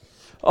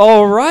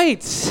All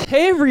right.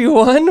 Hey,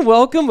 everyone.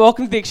 Welcome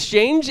to the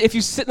exchange. If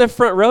you sit in the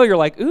front row, you're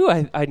like, ooh,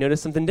 I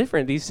noticed something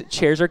different. These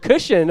chairs are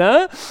cushioned,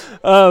 huh?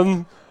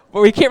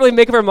 But we can't really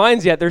make up our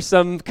minds yet. There's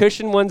some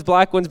cushioned ones,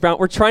 black ones, brown.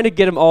 We're trying to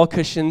get them all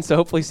cushioned, so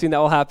hopefully soon that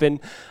will happen.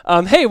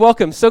 Hey,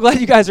 welcome. So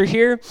glad you guys are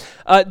here.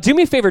 Do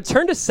me a favor.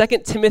 Turn to 2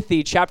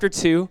 Timothy chapter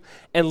 2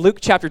 and Luke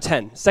chapter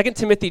 10. 2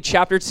 Timothy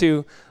chapter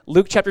 2,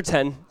 Luke chapter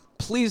 10.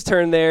 Please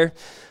turn there.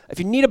 If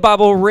you need a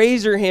Bible,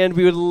 raise your hand.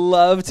 We would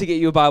love to get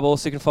you a Bible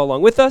so you can follow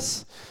along with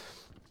us.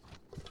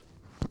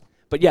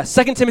 But yeah,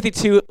 2 Timothy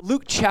 2,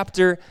 Luke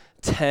chapter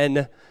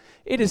 10.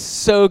 It is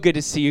so good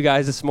to see you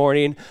guys this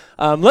morning.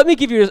 Let me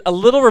give you a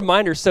little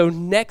reminder. So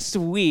next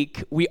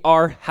week, we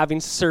are having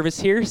service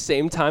here,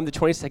 same time, the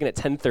 22nd at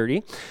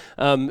 10:30.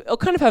 It'll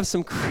kind of have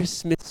some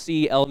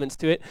Christmassy elements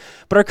to it.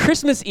 But our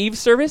Christmas Eve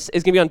service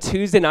is going to be on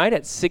Tuesday night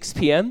at 6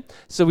 p.m.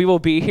 So we will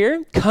be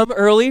here. Come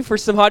early for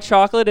some hot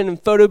chocolate and a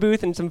photo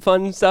booth and some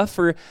fun stuff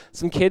for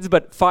some kids.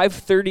 But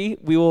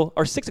 5:30,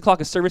 our 6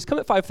 o'clock is service. Come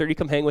at 5:30,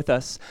 come hang with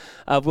us.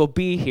 We'll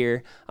be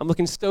here. I'm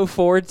looking so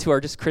forward to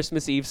our just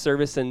Christmas Eve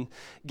service and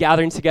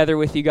gathering together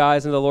with you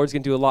guys, and the Lord's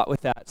going to do a lot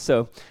with that.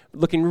 So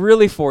looking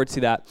really forward to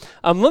that.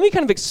 Let me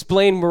kind of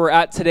explain where we're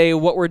at today,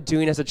 what we're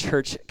doing as a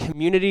church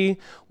community,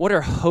 what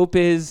our hope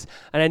is.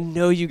 And I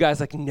know you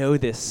guys know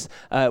this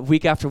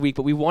week after week,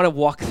 but we want to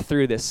walk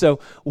through this. So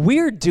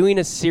we're doing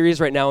a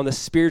series right now on the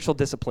spiritual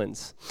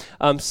disciplines.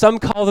 Some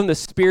call them the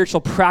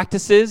spiritual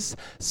practices.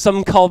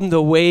 Some call them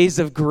the ways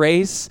of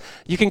grace.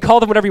 You can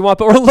call them whatever you want,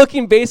 but we're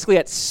looking basically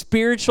at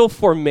spiritual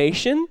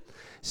formation.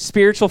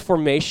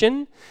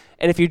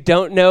 And if you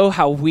don't know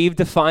how we've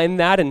defined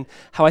that and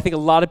how I think a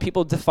lot of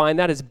people define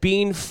that as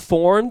being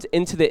formed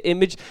into the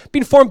image,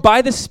 being formed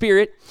by the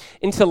Spirit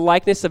into the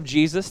likeness of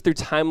Jesus through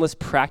timeless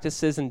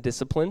practices and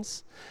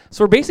disciplines.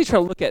 So we're basically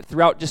trying to look at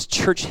throughout just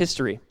church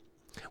history.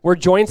 We're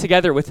joining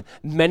together with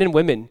men and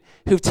women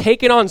who've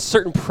taken on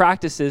certain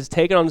practices,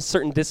 taken on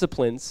certain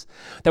disciplines,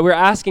 that we're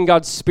asking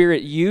God's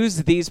Spirit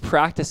use these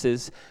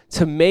practices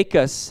to make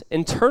us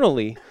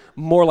internally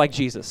more like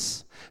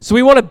Jesus. So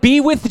we want to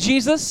be with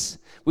Jesus.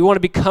 We want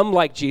to become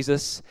like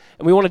Jesus,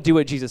 and we want to do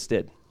what Jesus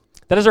did.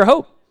 That is our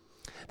hope.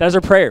 That is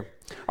our prayer.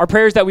 Our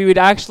prayer is that we would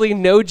actually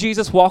know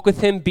Jesus, walk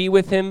with him, be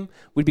with him,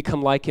 we'd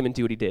become like him and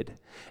do what he did.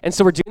 And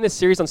so we're doing this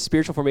series on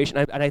spiritual formation,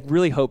 and I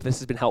really hope this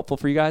has been helpful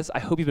for you guys. I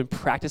hope you've been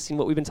practicing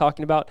what we've been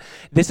talking about.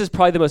 This is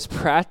probably the most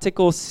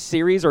practical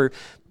series, or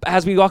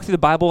as we walk through the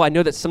Bible, I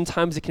know that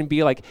sometimes it can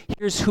be like,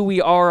 here's who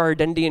we are, our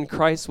identity in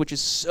Christ, which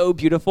is so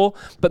beautiful,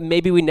 but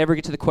maybe we never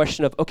get to the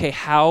question of, okay,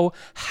 how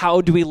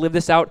do we live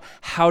this out?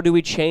 How do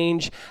we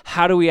change?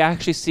 How do we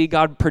actually see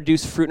God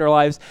produce fruit in our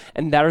lives?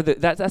 And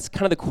that's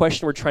kind of the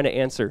question we're trying to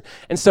answer.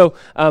 And so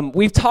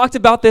we've talked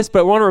about this, but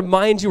I want to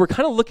remind you, we're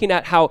kind of looking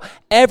at how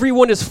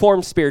everyone is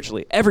formed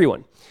spiritually.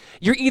 Everyone.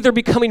 You're either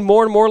becoming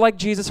more and more like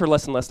Jesus or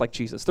less and less like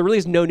Jesus. There really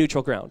is no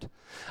neutral ground.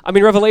 I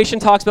mean, Revelation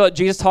talks about,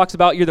 Jesus talks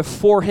about you're either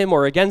for him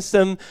or against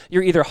him.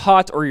 You're either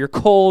hot or you're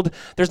cold.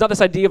 There's not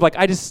this idea of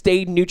I just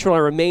stayed neutral, I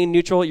remain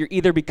neutral. You're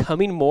either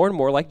becoming more and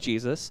more like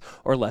Jesus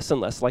or less and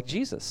less like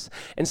Jesus.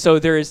 And so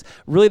there is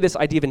really this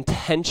idea of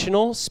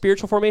intentional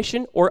spiritual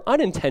formation or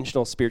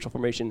unintentional spiritual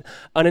formation.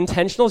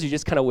 Unintentional is you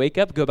just kind of wake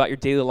up, go about your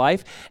daily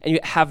life, and you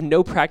have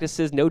no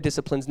practices, no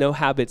disciplines, no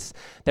habits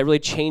that really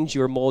change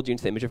you or mold you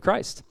into the image of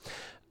Christ.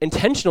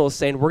 Intentional is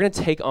saying we're going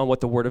to take on what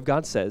the Word of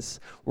God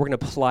says. We're going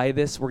to apply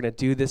this. We're going to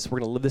do this. We're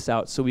going to live this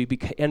out so we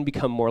can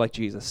become more like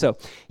Jesus. So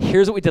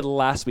here's what we did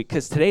last week,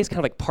 because today is kind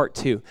of like part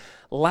 2.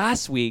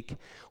 Last week,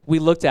 we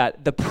looked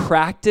at the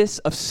practice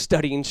of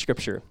studying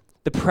Scripture.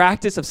 The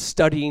practice of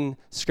studying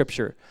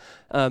Scripture.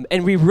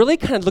 And we really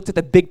kind of looked at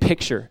the big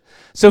picture.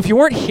 So if you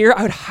weren't here,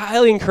 I would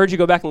highly encourage you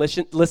to go back and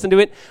listen to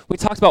it. We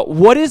talked about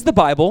what is the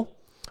Bible?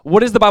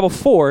 What is the Bible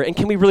for? And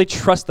can we really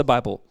trust the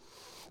Bible?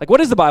 What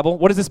is the Bible?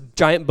 What is this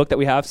giant book that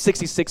we have?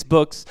 66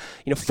 books,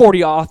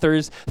 40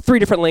 authors, 3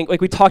 different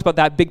languages. We talked about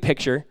that big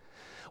picture.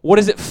 What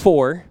is it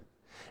for?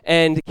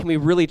 And can we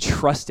really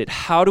trust it?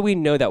 How do we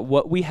know that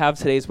what we have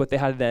today is what they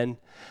had then?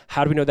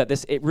 How do we know that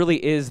it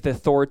really is the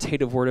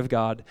authoritative Word of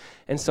God?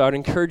 And so I'd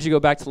encourage you to go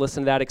back to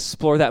listen to that,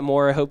 explore that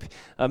more. I hope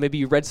maybe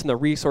you read some of the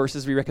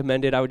resources we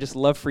recommended. I would just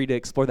love for you to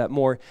explore that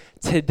more.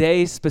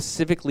 Today,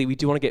 specifically, we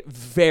do want to get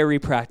very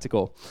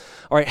practical.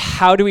 All right,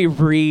 how do we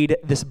read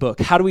this book?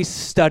 How do we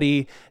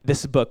study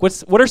this book?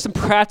 What are some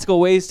practical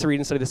ways to read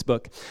and study this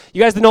book?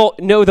 You guys know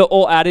the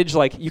old adage,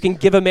 you can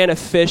give a man a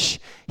fish,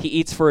 he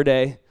eats for a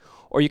day,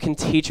 or you can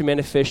teach a man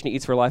to fish and he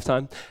eats for a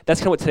lifetime. That's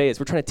kind of what today is.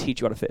 We're trying to teach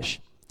you how to fish.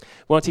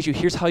 We want to teach you,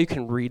 here's how you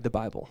can read the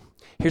Bible.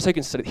 Here's how you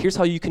can study. Here's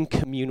how you can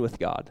commune with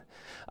God.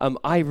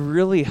 I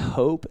really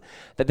hope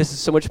that this is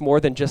so much more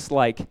than just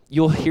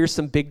you'll hear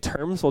some big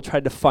terms. We'll try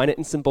to define it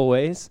in simple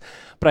ways.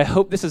 But I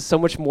hope this is so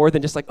much more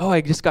than just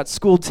I just got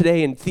schooled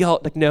today and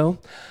no.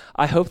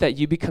 I hope that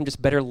you become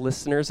just better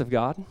listeners of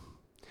God.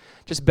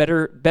 just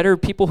better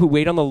people who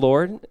wait on the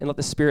Lord and let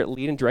the Spirit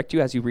lead and direct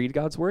you as you read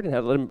God's word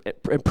and let him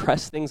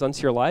impress things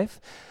onto your life.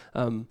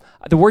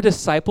 The word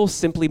disciple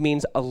simply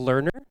means a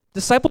learner.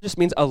 Disciple just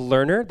means a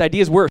learner. The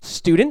idea is we're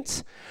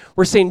students.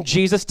 We're saying,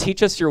 Jesus,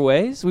 teach us your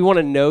ways. We want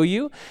to know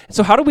you. And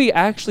so how do we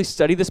actually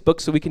study this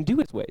book so we can do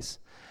his ways?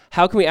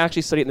 How can we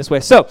actually study it in this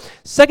way? So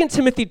 2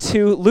 Timothy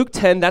 2, Luke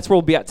 10, that's where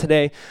we'll be at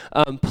today.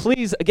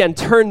 Please, again,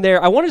 turn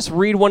there. I want to just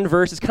read one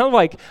verse. It's kind of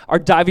like our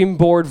diving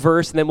board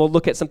verse, and then we'll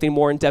look at something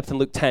more in depth in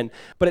Luke 10.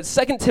 But it's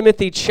 2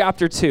 Timothy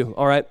chapter 2,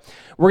 all right?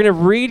 We're going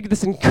to read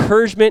this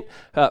encouragement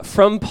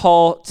from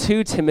Paul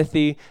to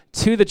Timothy,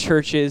 to the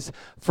churches,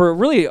 for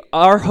really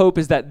our hope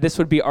is that this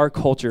would be our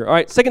culture. All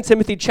right, 2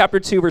 Timothy chapter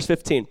 2, verse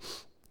 15.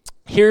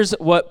 Here's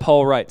what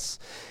Paul writes.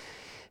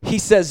 He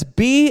says,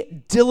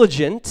 be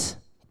diligent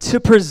to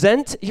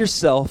present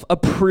yourself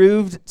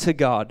approved to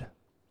God,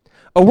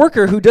 a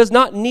worker who does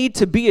not need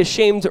to be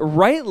ashamed,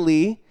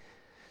 rightly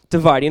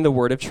dividing the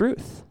word of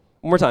truth.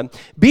 One more time.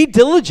 Be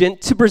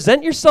diligent to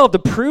present yourself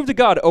approved to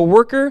God, a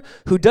worker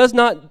who does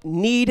not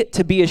need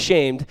to be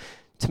ashamed,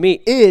 to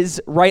me,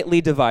 is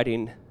rightly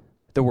dividing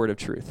the word of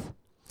truth.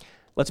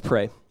 Let's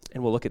pray,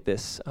 and we'll look at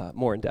this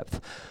more in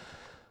depth.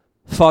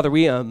 Father,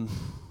 we are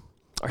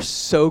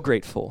so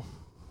grateful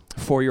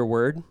for your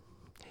word.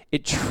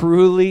 It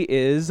truly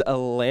is a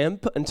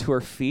lamp unto our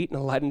feet and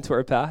a light unto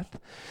our path.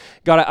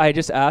 God, I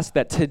just ask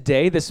that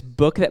today, this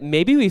book that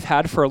maybe we've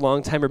had for a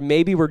long time, or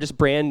maybe we're just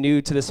brand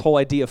new to this whole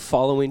idea of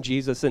following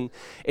Jesus and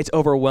it's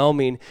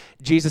overwhelming.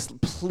 Jesus,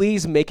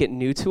 please make it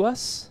new to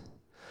us.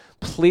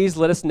 Please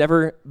let us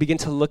never begin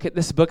to look at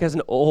this book as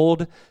an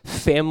old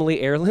family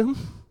heirloom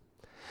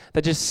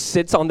that just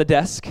sits on the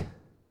desk.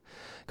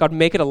 God,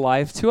 make it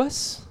alive to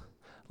us.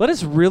 Let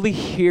us really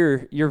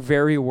hear your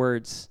very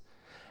words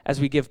as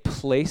we give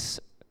place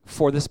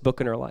for this book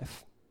in our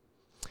life.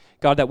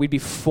 God, that we'd be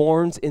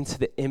formed into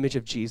the image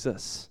of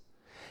Jesus.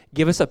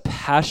 Give us a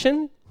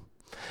passion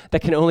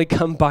that can only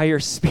come by your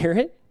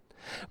Spirit,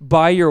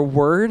 by your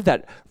word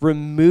that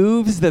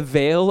removes the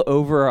veil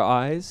over our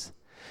eyes.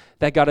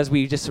 That God, as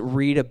we just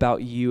read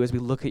about you, as we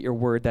look at your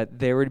word, that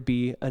there would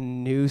be a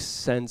new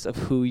sense of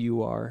who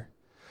you are,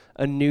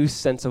 a new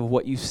sense of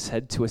what you've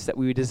said to us, that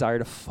we would desire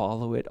to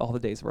follow it all the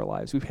days of our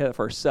lives. We pray that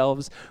for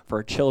ourselves, for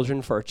our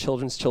children, for our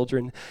children's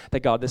children, that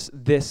God,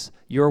 this,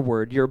 your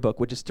word, your book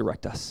would just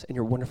direct us in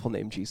your wonderful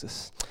name,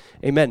 Jesus.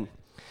 Amen.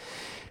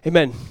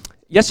 Amen.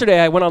 Yesterday,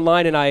 I went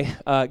online and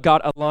I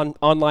got an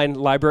online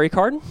library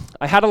card.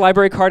 I had a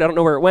library card. I don't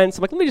know where it went. So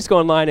I'm like, let me just go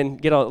online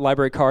and get a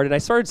library card. And I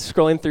started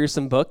scrolling through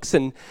some books.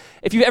 And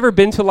if you've ever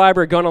been to a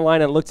library, gone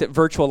online and looked at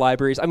virtual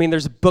libraries, I mean,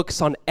 there's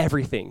books on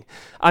everything.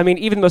 I mean,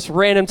 even the most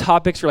random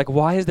topics, you're like,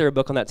 why is there a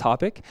book on that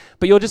topic?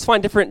 But you'll just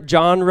find different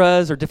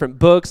genres or different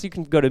books. You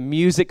can go to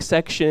music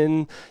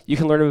section. You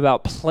can learn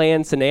about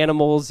plants and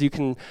animals. You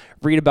can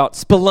read about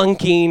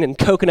spelunking and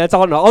coconuts,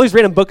 all these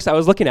random books I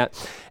was looking at.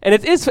 And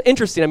it is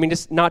interesting. I mean,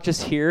 just not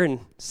just here in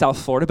South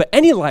Florida, but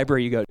any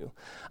library you go to.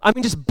 I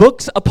mean, just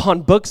books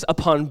upon books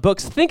upon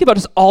books. Think about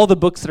just all the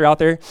books that are out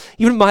there.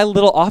 Even my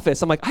little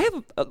office, I'm like, I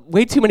have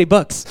way too many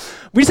books.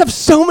 We just have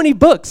so many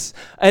books.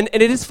 And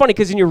it is funny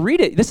because when you read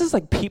it, this is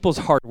like people's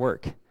hard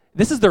work.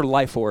 This is their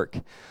life work.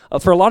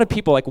 For a lot of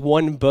people, like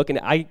one book, and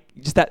I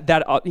just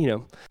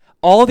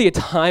all the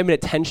time and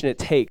attention it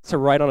takes to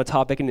write on a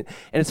topic. And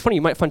it's funny,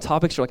 you might find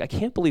topics, you're like, I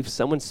can't believe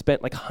someone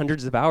spent like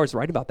hundreds of hours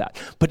writing about that,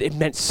 but it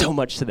meant so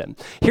much to them.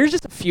 Here's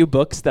just a few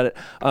books that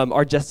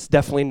are just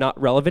definitely not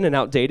relevant and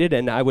outdated,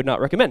 and I would not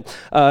recommend,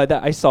 that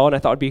I saw and I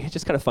thought would be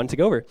just kind of fun to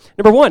go over.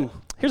 Number one,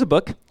 here's a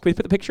book. Can we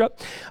put the picture up?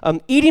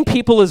 Eating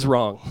People is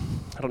Wrong.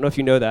 I don't know if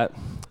you know that.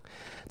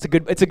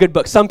 It's a good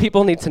book. Some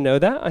people need to know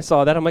that. I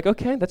saw that. I'm like,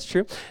 okay, that's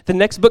true. The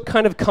next book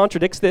kind of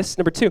contradicts this.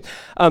 Number two,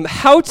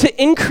 How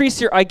to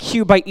Increase Your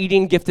IQ by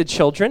Eating Gifted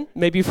Children.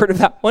 Maybe you've heard of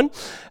that one.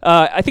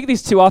 I think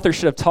these two authors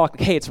should have talked,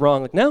 hey, it's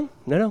wrong. Like, no.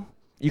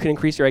 You can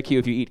increase your IQ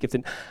if you eat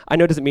gifted. I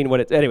know it doesn't mean what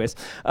it, anyways.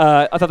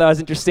 I thought that was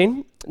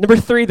interesting. Number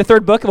three, the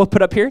third book we'll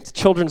put up here, it's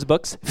children's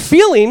books,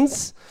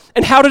 Feelings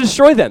and How to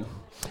Destroy Them.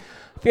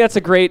 I think that's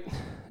a great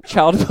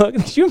child book.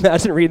 Could you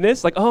imagine reading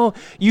this? Like, oh,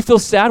 you feel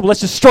sad? Well,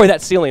 let's destroy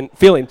that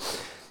feeling.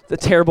 A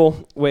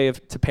terrible way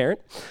to parent.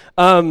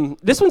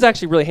 This one's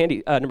actually really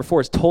handy. Number four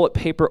is Toilet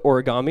Paper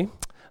Origami.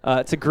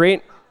 I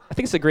think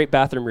it's a great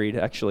bathroom read,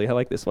 actually. I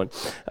like this one.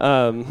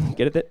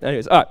 Get it?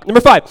 Anyways, all right,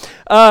 number five,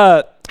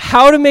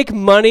 How to Make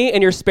Money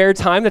in Your Spare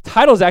Time. The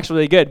title is actually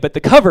really good, but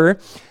the cover,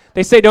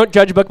 they say don't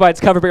judge a book by its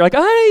cover, but you're like,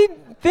 I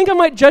think I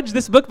might judge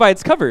this book by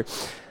its cover.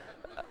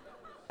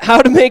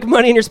 How to Make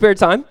Money in Your Spare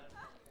Time.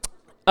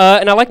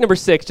 And I like number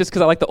 6 just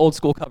because I like the old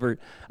school cover.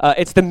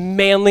 It's The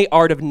Manly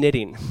Art of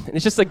Knitting. And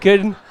it's just a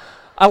good,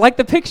 I like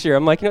the picture.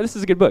 I'm like, this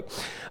is a good book.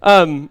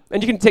 And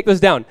you can take those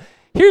down.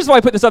 Here's why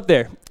I put this up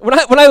there. When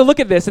I look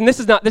at this, and this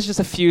is just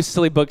a few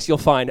silly books you'll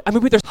find. I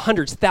mean, there's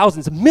hundreds,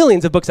 thousands,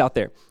 millions of books out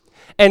there.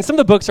 And some of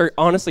the books are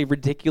honestly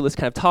ridiculous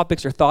kind of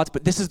topics or thoughts,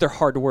 but this is their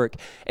hard work.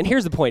 And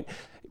here's the point.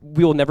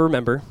 We will never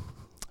remember.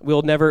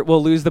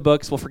 We'll lose the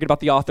books. We'll forget about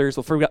the authors.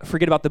 We'll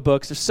forget about the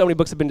books. There's so many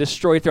books that have been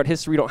destroyed throughout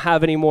history we don't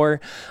have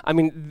anymore. I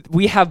mean,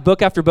 we have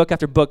book after book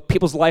after book,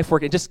 people's life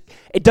work.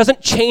 It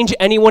doesn't change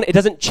anyone. It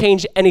doesn't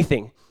change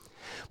anything.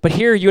 But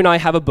here, you and I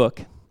have a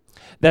book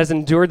that has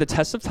endured the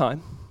test of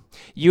time.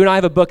 You and I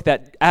have a book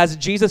that, as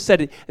Jesus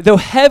said, though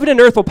heaven and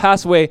earth will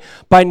pass away,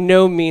 by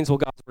no means will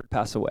God's word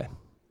pass away.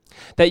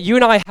 That you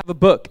and I have a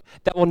book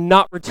that will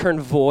not return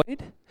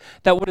void,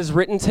 that what is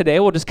written today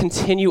will just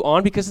continue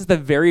on because it's the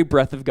very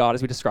breath of God,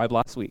 as we described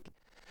last week.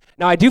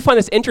 Now, I do find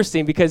this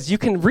interesting because you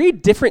can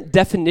read different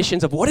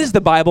definitions of what is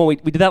the Bible. We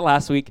did that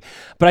last week,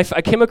 but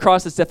I came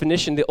across this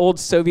definition. The old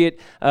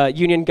Soviet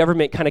Union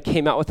government kind of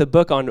came out with a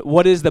book on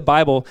what is the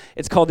Bible.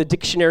 It's called the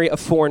Dictionary of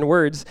Foreign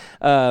Words,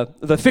 the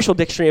official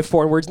Dictionary of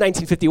Foreign Words,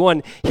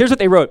 1951. Here's what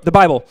they wrote. The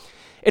Bible.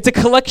 It's a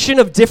collection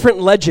of different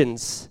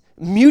legends,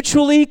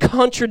 mutually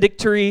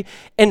contradictory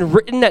and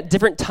written at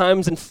different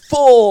times and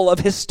full of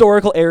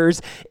historical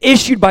errors,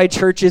 issued by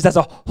churches as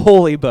a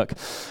holy book.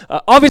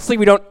 Obviously,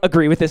 we don't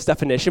agree with this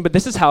definition, but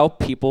this is how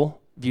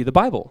people view the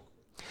Bible.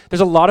 There's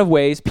a lot of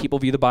ways people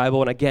view the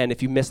Bible, and again,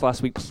 if you missed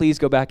last week, please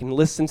go back and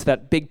listen to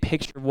that big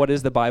picture of what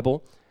is the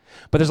Bible.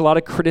 But there's a lot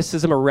of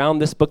criticism around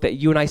this book that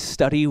you and I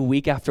study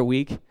week after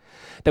week,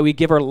 that we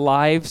give our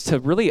lives to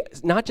really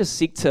not just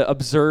seek to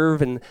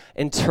observe and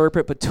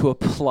interpret, but to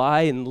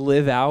apply and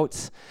live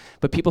out.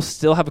 But people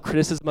still have a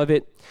criticism of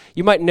it.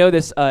 You might know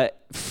this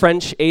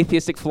French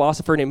atheistic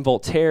philosopher named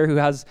Voltaire,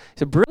 he's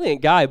a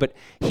brilliant guy, but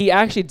he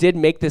actually did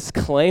make this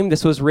claim.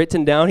 This was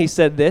written down. He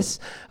said this.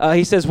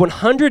 He says,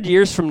 100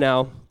 years from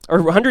now,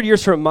 or 100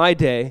 years from my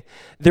day,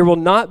 there will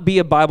not be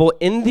a Bible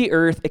in the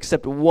earth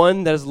except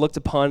one that is looked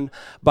upon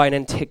by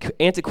an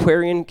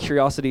antiquarian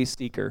curiosity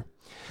seeker.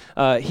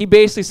 He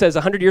basically says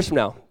 100 years from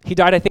now. He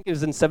died, I think it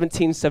was in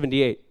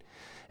 1778.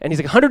 And he's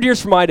like, 100 years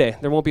from my day,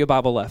 there won't be a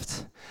Bible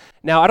left.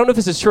 Now, I don't know if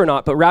this is true or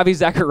not, but Ravi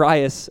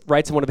Zacharias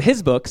writes in one of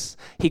his books,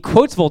 he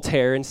quotes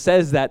Voltaire and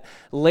says that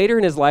later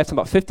in his lifetime,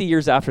 about 50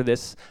 years after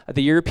this,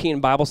 the European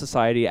Bible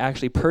Society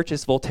actually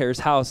purchased Voltaire's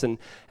house and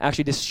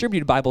actually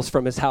distributed Bibles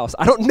from his house.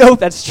 I don't know if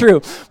that's true,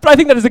 but I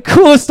think that is the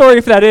coolest story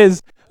if that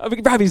is.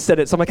 Ravi said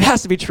it, so I'm like, it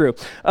has to be true.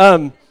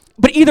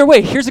 But either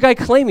way, here's a guy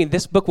claiming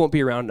this book won't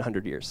be around in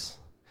 100 years.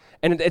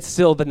 And it's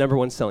still the number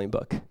one selling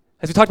book.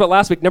 As we talked about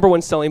last week, number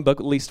one selling book,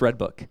 least read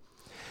book.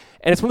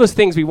 And it's one of those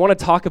things we want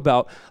to talk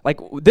about, like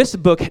this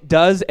book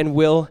does and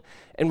will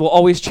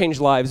always change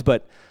lives,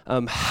 but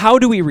how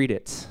do we read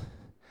it?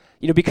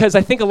 Because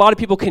I think a lot of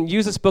people can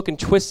use this book and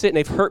twist it, and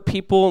they've hurt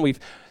people, and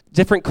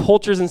different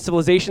cultures and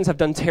civilizations have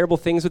done terrible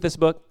things with this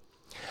book.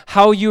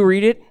 How you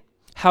read it,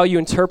 how you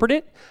interpret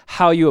it,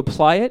 how you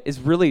apply it is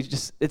really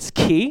it's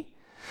key.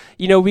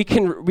 We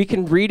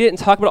can read it and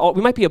talk about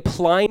we might be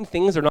applying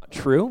things that are not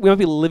true. We might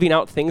be living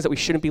out things that we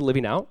shouldn't be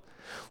living out.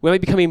 We might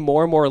be becoming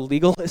more and more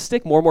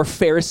legalistic, more and more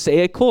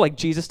pharisaical, like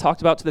Jesus talked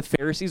about to the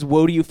Pharisees.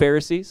 Woe to you,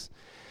 Pharisees.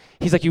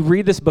 He's like, you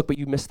read this book, but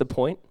you miss the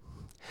point.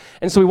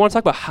 And so we want to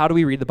talk about how do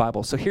we read the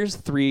Bible. So here's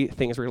 3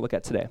 things we're going to look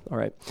at today, all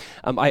right?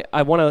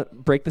 I want to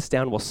break this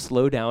down. We'll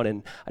slow down,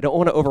 and I don't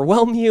want to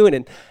overwhelm you,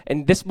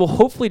 and this will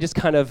hopefully just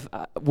kind of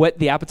whet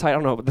the appetite. I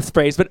don't know this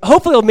phrase, but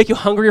hopefully it'll make you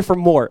hungrier for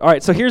more. All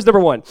right, so here's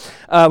number 1.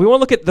 We want to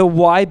look at the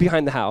why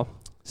behind the how.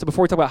 So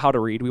before we talk about how to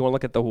read, we want to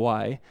look at the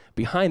why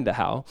behind the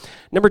how.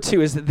 Number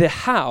 2 is the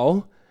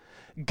how,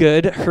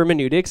 good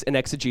hermeneutics and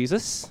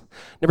exegesis.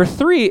 Number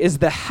 3 is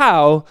the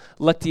how,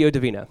 lectio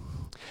divina.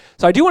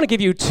 So I do want to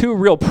give you 2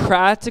 real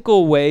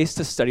practical ways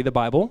to study the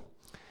Bible.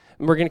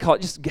 And we're going to call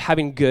it just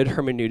having good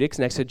hermeneutics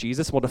and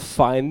exegesis. We'll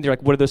define, you're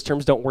like, what are those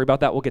terms? Don't worry about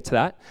that. We'll get to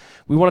that.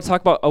 We want to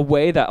talk about a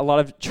way that a lot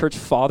of church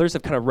fathers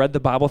have kind of read the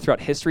Bible throughout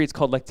history. It's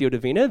called lectio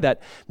divina,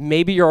 that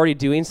maybe you're already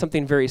doing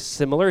something very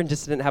similar and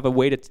just didn't have a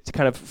way to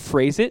kind of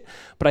phrase it.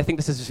 But I think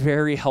this is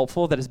very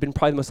helpful. That has been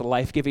probably the most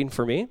life-giving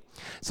for me.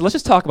 So let's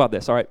just talk about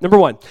this. All right. Number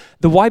 1,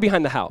 the why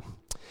behind the how.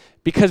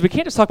 Because we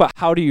can't just talk about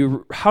how do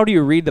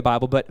you read the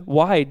Bible, but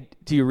why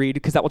do you read?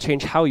 Because that will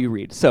change how you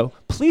read. So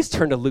please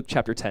turn to Luke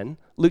chapter 10.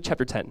 Luke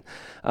chapter 10.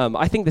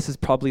 I think this is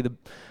probably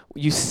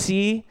you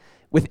see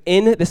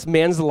within this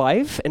man's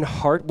life and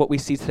heart what we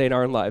see today in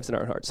our own lives and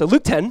our own hearts. So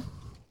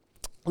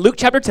Luke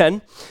chapter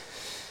 10.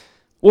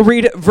 We'll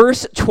read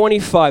verse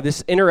 25,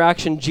 this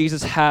interaction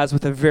Jesus has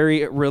with a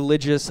very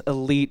religious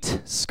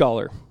elite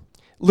scholar.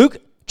 Luke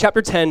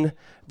chapter 10,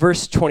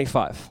 verse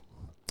 25.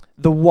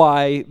 The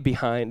why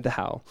behind the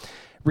how.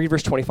 Read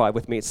verse 25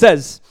 with me. It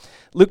says,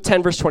 Luke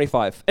 10, verse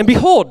 25, and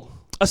behold,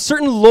 a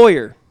certain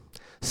lawyer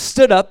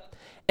stood up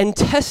and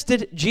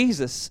tested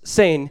Jesus,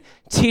 saying,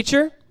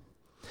 Teacher,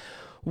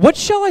 what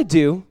shall I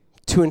do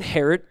to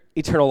inherit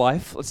eternal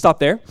life? Let's stop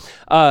there.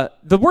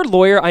 The word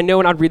lawyer, I know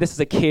when I'd read this as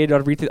a kid,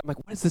 I'm like,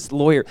 what is this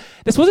lawyer?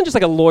 This wasn't just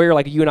like a lawyer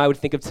like you and I would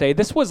think of today.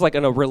 This was like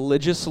a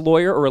religious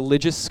lawyer or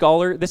religious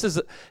scholar. This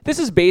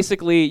is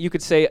basically, you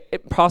could say,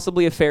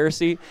 possibly a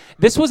Pharisee.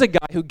 This was a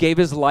guy who gave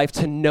his life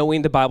to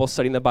knowing the Bible,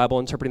 studying the Bible,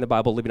 interpreting the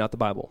Bible, living out the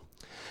Bible.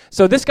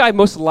 So this guy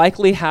most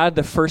likely had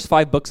the first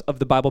 5 books of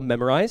the Bible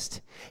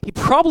memorized. He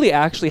probably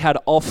actually had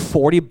all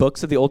 40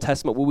 books of the Old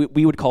Testament, what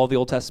we would call the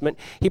Old Testament.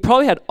 He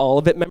probably had all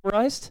of it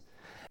memorized.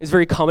 It's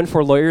very common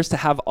for lawyers to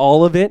have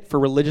all of it, for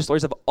religious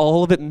lawyers to have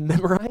all of it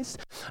memorized.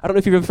 I don't know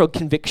if you've ever felt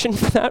conviction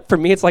for that. For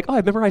me, it's like, oh,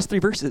 I memorized 3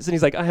 verses. And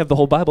he's like, I have the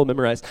whole Bible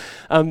memorized.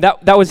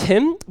 That was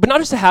him. But not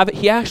just to have it,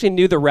 he actually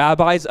knew the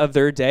rabbis of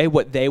their day,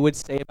 what they would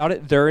say about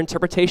it, their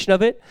interpretation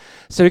of it.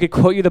 So he could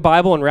quote you the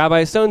Bible, and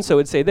Rabbi so-and-so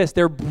would say this.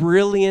 They're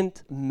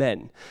brilliant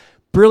men,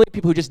 brilliant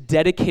people who just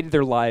dedicated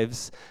their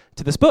lives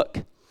to this book.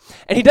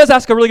 And he does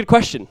ask a really good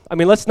question. I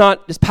mean, let's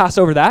not just pass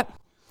over that.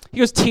 He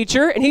goes,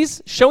 teacher, and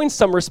he's showing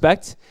some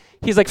respect.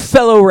 He's like,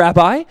 fellow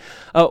rabbi,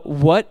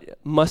 what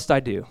must I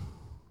do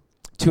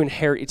to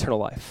inherit eternal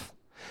life?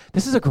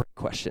 This is a great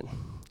question.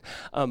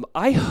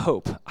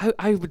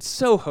 I would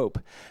so hope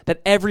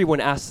that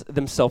everyone asks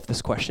themselves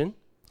this question.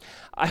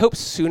 I hope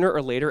sooner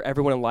or later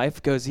everyone in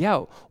life goes,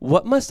 yeah,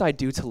 what must I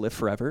do to live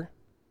forever?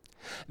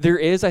 There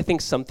is, I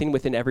think, something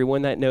within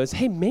everyone that knows,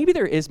 hey, maybe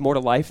there is more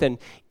to life than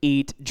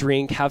eat,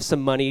 drink, have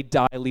some money,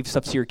 die, leave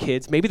stuff to your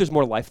kids. Maybe there's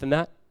more to life than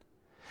that.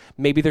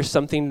 Maybe there's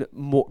something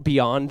more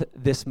beyond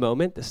this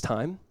moment, this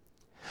time.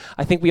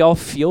 I think we all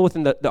feel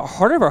within the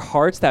heart of our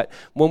hearts that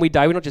when we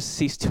die, we don't just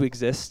cease to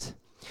exist.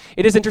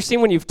 It is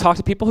interesting when you've talked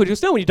to people who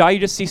just know when you die, you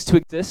just cease to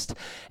exist.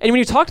 And when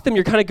you talk to them,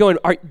 you're kind of going,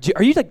 are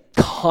you like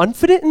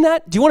confident in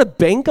that? Do you want to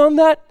bank on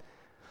that?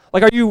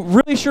 Like, are you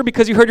really sure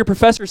because you heard your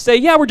professor say,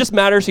 yeah, we're just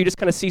matter, so you just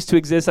kind of cease to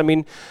exist? I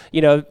mean,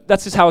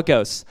 that's just how it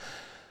goes.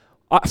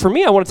 For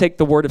me, I want to take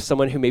the word of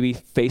someone who maybe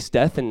faced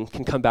death and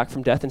can come back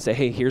from death and say,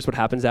 hey, here's what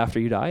happens after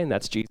you die, and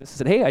that's Jesus. I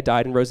said, hey, I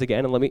died and rose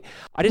again, and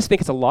I just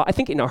think it's a lot. I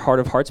think in our heart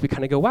of hearts, we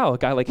kind of go, wow, a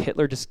guy like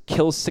Hitler just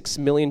kills 6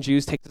 million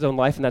Jews, takes his own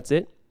life, and that's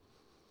it?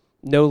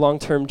 No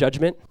long-term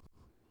judgment?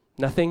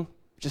 Nothing?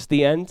 Just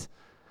the end?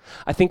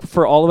 I think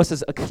for all of us,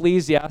 as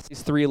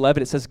Ecclesiastes 3:11,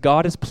 it says,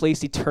 God has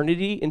placed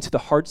eternity into the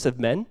hearts of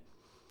men.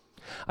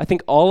 I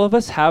think all of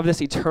us have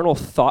this eternal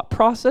thought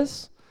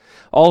process.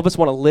 All of us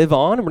want to live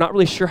on, and we're not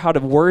really sure how to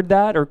word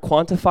that or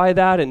quantify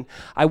that, and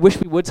I wish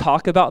we would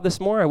talk about this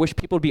more. I wish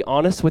people would be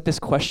honest with this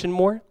question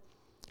more.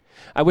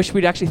 I wish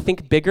we'd actually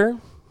think bigger.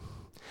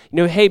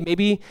 Hey,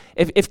 maybe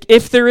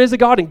if there is a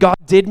God and God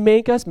did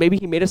make us, maybe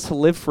he made us to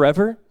live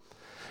forever.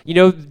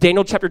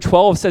 Daniel chapter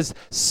 12 says,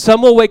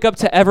 some will wake up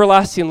to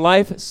everlasting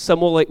life,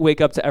 some will wake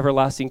up to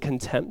everlasting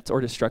contempt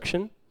or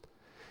destruction.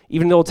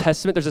 Even in the Old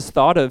Testament, there's this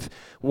thought of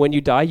when you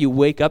die, you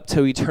wake up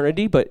to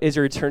eternity, but is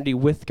your eternity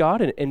with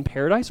God and in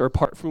paradise or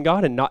apart from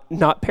God and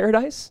not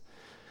paradise?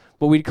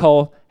 What we'd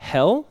call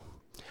hell,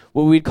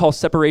 what we'd call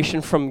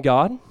separation from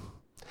God.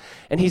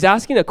 And he's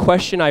asking a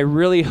question I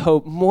really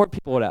hope more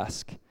people would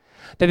ask,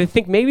 that they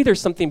think maybe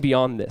there's something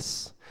beyond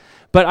this.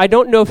 But I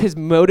don't know if his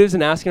motives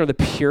in asking are the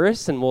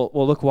purest, and we'll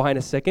look why in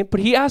a second.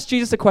 But he asked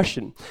Jesus a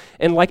question.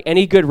 And like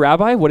any good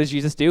rabbi, what does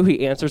Jesus do?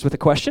 He answers with a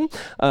question.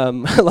 I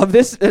love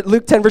this.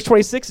 Luke 10, verse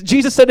 26,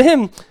 Jesus said to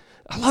him,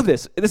 I love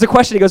this. There's a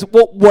question. He goes,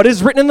 well, what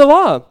is written in the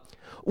law?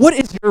 What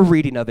is your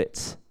reading of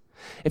it?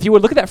 If you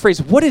would look at that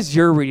phrase, what is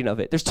your reading of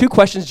it? There's 2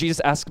 questions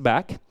Jesus asked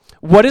back.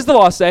 What does the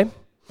law say?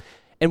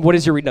 And what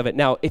is your reading of it?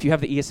 Now, if you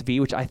have the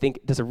ESV, which I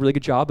think does a really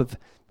good job of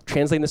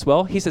translating this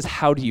well, he says,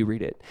 how do you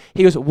read it?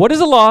 He goes, what is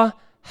the law?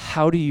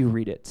 How do you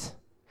read it?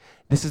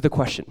 This is the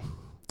question.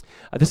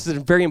 This is a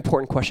very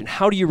important question.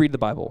 How do you read the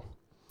Bible?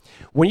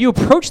 When you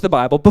approach the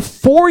Bible,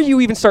 before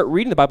you even start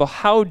reading the Bible,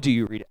 how do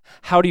you read it?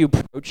 How do you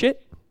approach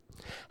it?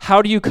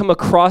 How do you come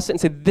across it and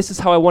say, this is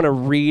how I want to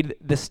read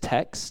this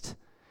text?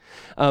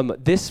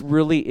 This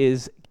really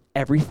is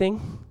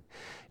everything.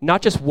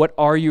 Not just what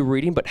are you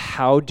reading, but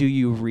how do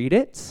you read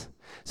it?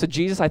 So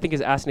Jesus, I think,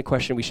 is asking a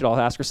question we should all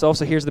ask ourselves.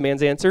 So here's the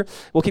man's answer.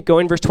 We'll keep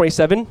going. Verse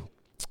 27.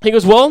 He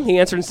goes, well, he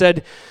answered and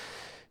said,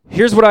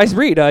 here's what I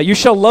read. You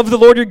shall love the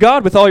Lord your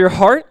God with all your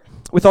heart,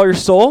 with all your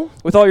soul,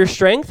 with all your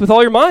strength, with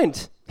all your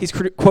mind. He's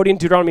quoting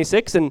Deuteronomy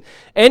 6, and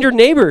your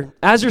neighbor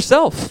as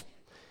yourself.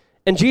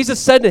 And Jesus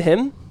said to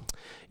him,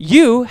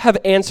 you have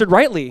answered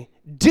rightly.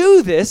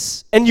 Do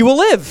this, and you will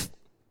live.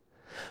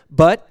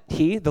 But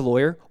he, the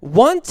lawyer,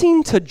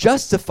 wanting to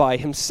justify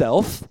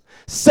himself,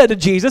 said to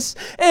Jesus,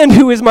 and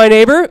who is my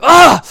neighbor?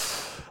 I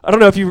don't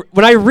know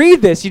when I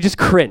read this, you just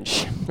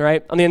cringe,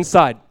 right, on the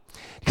inside.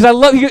 Because I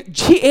love,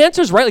 he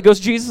answers rightly. Goes,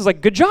 Jesus is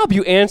like, good job,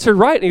 you answered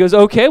right. And he goes,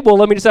 okay, well,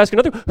 let me just ask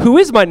another. Who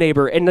is my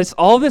neighbor? And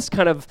all this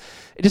kind of,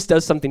 it just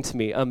does something to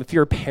me. If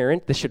you're a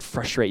parent, this should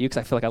frustrate you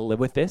because I feel like I live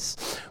with this.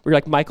 Where you're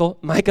like,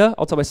 Micah,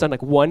 I'll tell my son,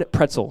 like, 1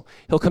 pretzel.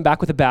 He'll come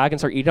back with a bag and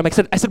start eating. I'm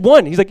like, I said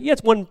 1. He's like, yeah,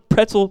 it's 1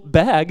 pretzel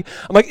bag.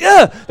 I'm like,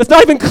 yeah, that's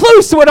not even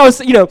close to what I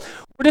was,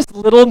 we're just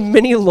little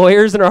mini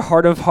lawyers in our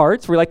heart of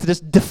hearts. We like to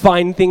just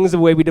define things the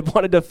way we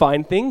want to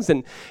define things.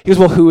 And he goes,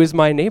 well, who is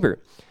my neighbor?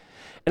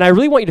 And I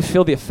really want you to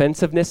feel the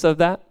offensiveness of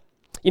that.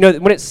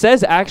 When it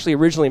says actually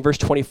originally in verse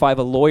 25,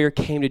 a lawyer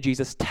came to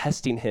Jesus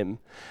testing him.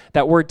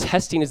 That word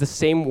testing is the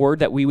same word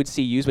that we would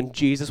see used when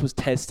Jesus was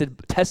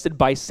tested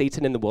by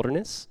Satan in the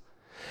wilderness.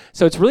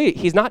 So it's really,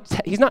 he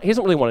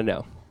doesn't really want to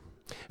know,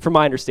 from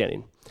my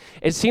understanding.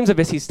 It seems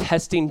as he's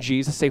testing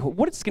Jesus, say,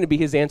 what is going to be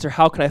his answer?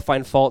 How can I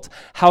find fault?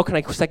 How can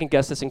I second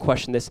guess this and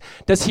question this?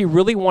 Does he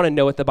really want to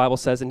know what the Bible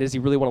says, and does he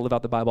really want to live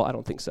out the Bible? I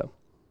don't think so.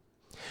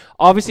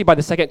 Obviously, by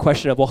the second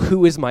question of, well,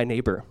 who is my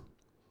neighbor?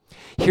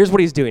 Here's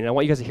what he's doing. And I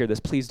want you guys to hear this.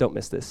 Please don't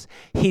miss this.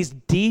 He's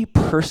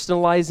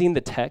depersonalizing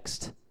the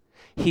text.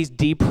 He's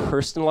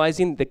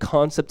depersonalizing the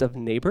concept of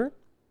neighbor.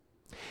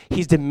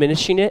 He's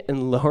diminishing it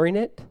and lowering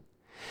it.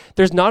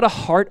 There's not a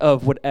heart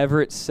of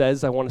whatever it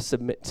says I want to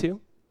submit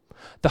to.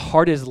 The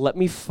heart is, let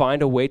me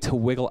find a way to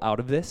wiggle out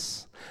of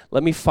this.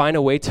 Let me find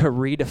a way to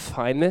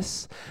redefine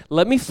this.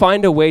 Let me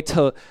find a way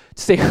to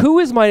say, who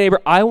is my neighbor?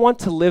 I want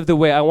to live the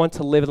way I want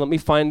to live, and let me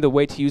find the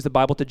way to use the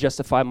Bible to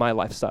justify my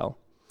lifestyle.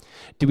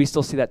 Do we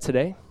still see that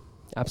today?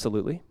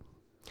 Absolutely.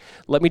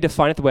 Let me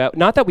define it the way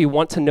not that we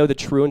want to know the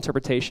true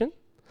interpretation,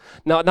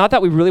 not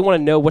that we really want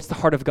to know what's the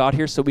heart of God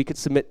here so we could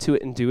submit to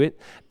it and do it.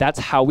 That's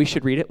how we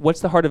should read it.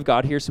 What's the heart of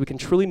God here so we can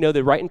truly know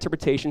the right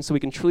interpretation so we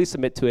can truly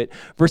submit to it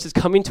versus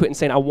coming to it and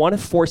saying, I want to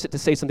force it to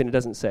say something it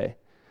doesn't say.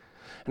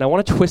 And I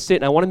want to twist it,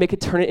 and I want to make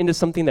it turn it into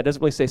something that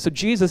doesn't really say. So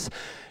Jesus,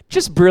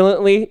 just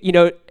brilliantly,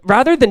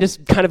 rather than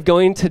just kind of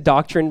going to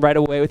doctrine right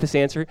away with this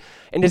answer,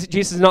 and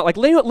Jesus is not like,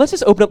 let's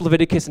just open up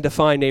Leviticus and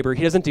define neighbor.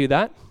 He doesn't do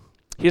that.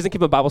 He doesn't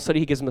give him a Bible study.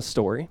 He gives him a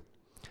story.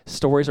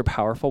 Stories are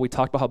powerful. We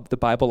talked about how the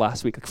Bible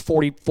last week, like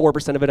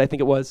 44% of it, I think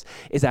it was,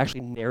 is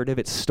actually narrative.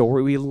 It's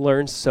story. We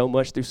learn so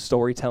much through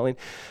storytelling.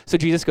 So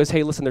Jesus goes,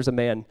 hey, listen, there's a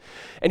man.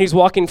 And he's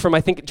walking from,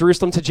 I think,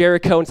 Jerusalem to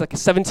Jericho, and it's like a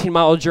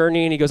 17-mile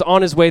journey, and he goes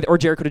on his way, or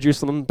Jericho to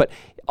Jerusalem, but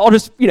I'll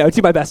just,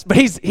 do my best. But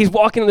he's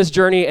walking on this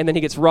journey, and then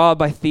he gets robbed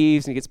by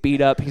thieves, and he gets beat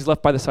up. He's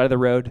left by the side of the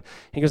road. And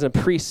he goes, and a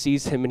priest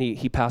sees him, and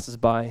he passes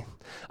by.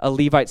 A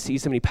Levite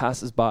sees him, and he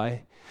passes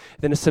by.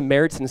 Then a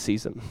Samaritan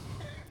sees him,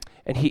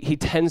 and he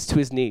tends to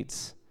his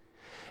needs.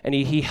 And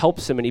he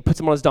helps him, and he puts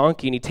him on his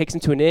donkey, and he takes him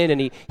to an inn,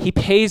 and he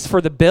pays for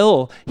the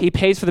bill. He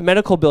pays for the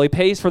medical bill. He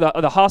pays for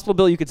the hospital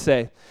bill, you could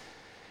say.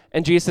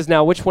 And Jesus says,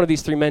 now, which one of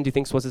these three men do you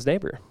think was his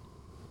neighbor?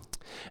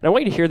 And I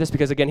want you to hear this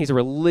because, again, he's a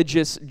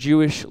religious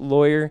Jewish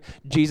lawyer.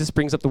 Jesus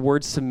brings up the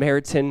word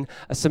Samaritan.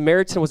 A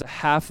Samaritan was a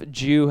half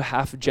Jew,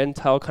 half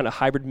Gentile kind of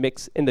hybrid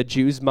mix in the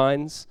Jews'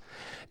 minds.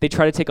 They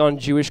try to take on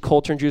Jewish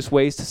culture and Jewish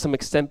ways to some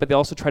extent, but they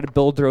also try to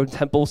build their own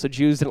temple. So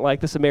Jews didn't like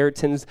the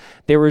Samaritans.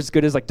 They were as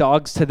good as like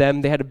dogs to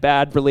them. They had a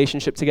bad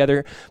relationship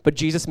together. But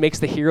Jesus makes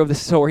the hero of the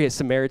story a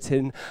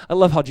Samaritan. I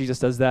love how Jesus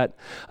does that.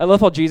 I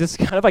love how Jesus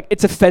kind of like,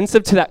 it's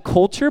offensive to that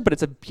culture, but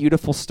it's a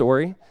beautiful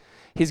story.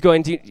 He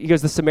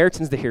goes, the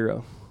Samaritan's the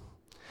hero.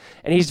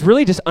 And he's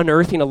really just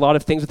unearthing a lot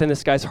of things within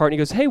this guy's heart. And he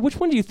goes, hey, which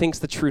one do you think's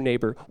the true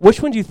neighbor?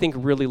 Which one do you think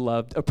really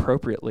loved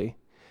appropriately?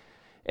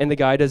 And the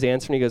guy does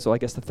answer, and he goes, well, I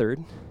guess the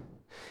third.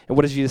 And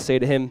what does Jesus say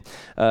to him?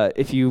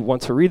 If you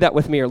want to read that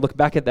with me or look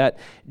back at that,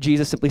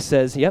 Jesus simply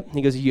says, yep.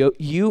 He goes,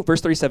 you, verse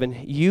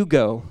 37, you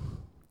go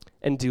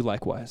and do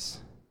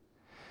likewise.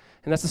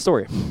 And that's the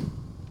story. And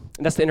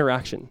that's the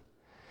interaction.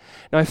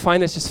 Now, I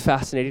find this just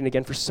fascinating,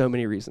 again, for so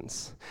many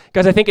reasons.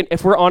 Guys, I think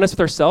if we're honest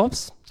with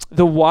ourselves,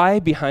 the why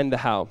behind the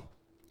how.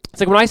 It's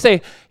like when I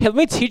say, hey, let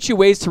me teach you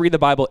ways to read the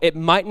Bible, it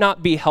might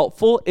not be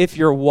helpful if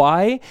your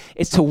why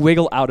is to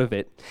wiggle out of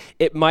it.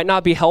 It might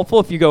not be helpful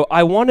if you go,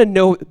 I want to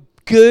know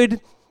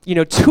good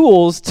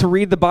tools to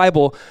read the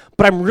Bible,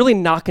 but I'm really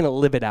not going to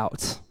live it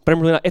out. But I'm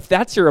really not. If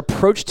that's your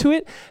approach to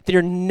it, then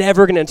you're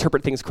never going to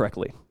interpret things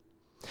correctly.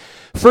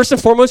 First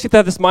and foremost, you have to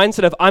have this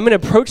mindset of, I'm going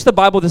to approach the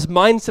Bible, this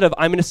mindset of,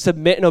 I'm going to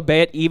submit and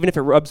obey it, even if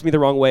it rubs me the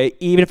wrong way,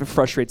 even if it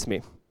frustrates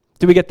me.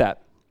 Do we get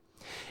that?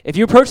 If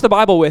you approach the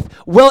Bible with,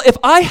 well, if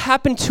I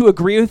happen to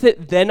agree with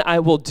it, then I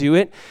will do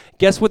it,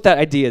 guess what that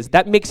idea is?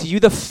 That makes you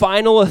the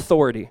final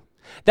authority.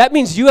 That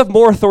means you have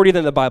more authority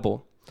than the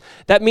Bible.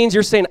 That means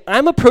you're saying,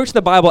 I'm approaching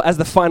the Bible as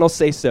the final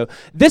say-so.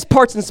 This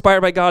part's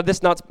inspired by God,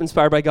 this not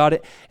inspired by God.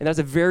 And that's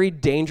a very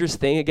dangerous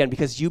thing, again,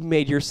 because you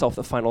made yourself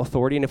the final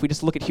authority. And if we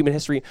just look at human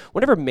history,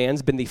 whenever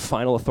man's been the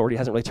final authority, it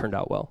hasn't really turned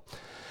out well.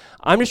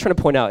 I'm just trying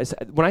to point out, is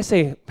when I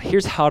say,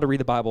 here's how to read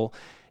the Bible,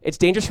 it's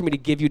dangerous for me to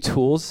give you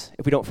tools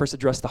if we don't first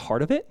address the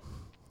heart of it,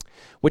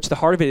 which the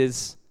heart of it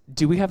is,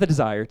 do we have the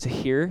desire to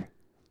hear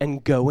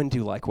and go and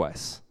do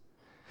likewise?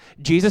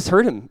 Jesus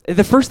heard him.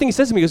 The first thing he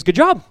says to me, he goes, good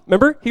job.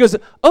 Remember? He goes,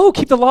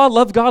 keep the law,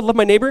 love God, love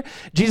my neighbor.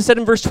 Jesus said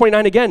in verse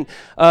 29 again,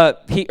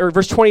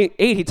 verse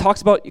 28, he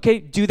talks about, okay,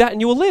 do that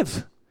and you will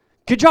live.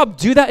 Good job,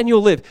 do that and you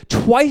will live.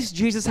 Twice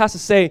Jesus has to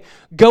say,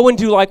 go and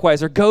do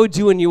likewise, or go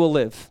do and you will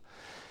live.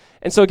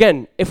 And so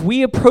again, if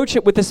we approach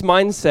it with this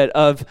mindset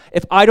of,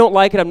 if I don't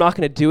like it, I'm not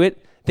going to do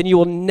it, then you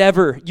will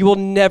never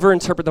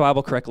interpret the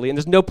Bible correctly. And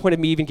there's no point of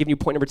me even giving you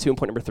point number 2 and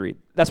point number 3.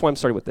 That's why I'm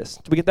starting with this.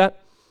 Do we get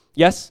that?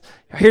 Yes?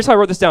 Here's how I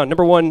wrote this down.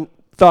 Number 1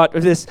 thought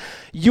of this.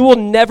 You will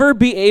never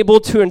be able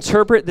to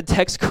interpret the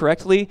text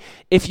correctly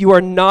if you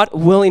are not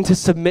willing to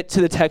submit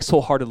to the text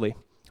wholeheartedly.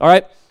 All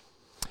right?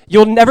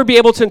 You'll never be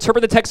able to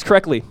interpret the text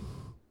correctly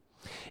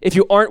if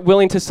you aren't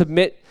willing to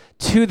submit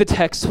to the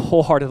text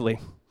wholeheartedly.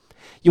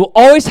 You will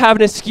always have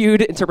an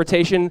skewed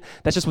interpretation.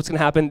 That's just what's going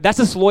to happen. That's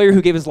this lawyer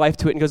who gave his life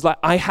to it and goes,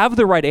 I have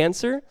the right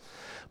answer,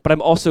 but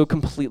I'm also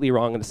completely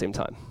wrong at the same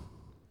time.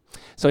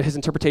 So his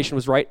interpretation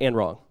was right and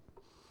wrong.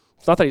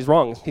 It's not that he's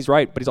wrong. He's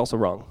right, but he's also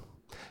wrong.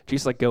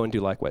 Jesus like, go and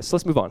do likewise. So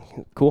let's move on.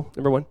 Cool?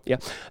 Number 1? Yeah.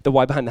 The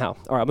why behind the how.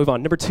 All right, I'll move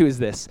on. Number 2 is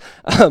this.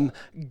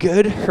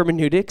 Good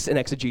hermeneutics and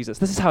exegesis.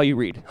 This is how you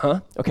read,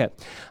 huh? Okay.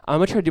 I'm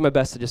going to try to do my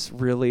best to just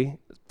really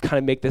kind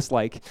of make this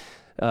like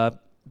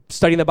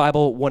studying the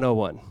Bible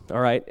 101, all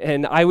right?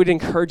 And I would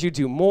encourage you to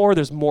do more.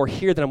 There's more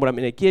here than what I'm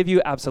going to give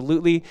you,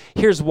 absolutely.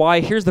 Here's why.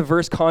 Here's the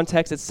verse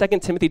context. It's 2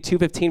 Timothy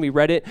 2:15. We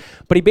read it.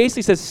 But he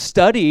basically says,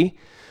 study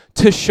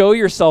to show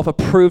yourself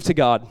approved to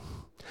God.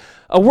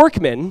 A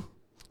workman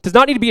does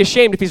not need to be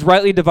ashamed if he's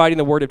rightly dividing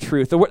the word of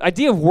truth. The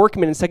idea of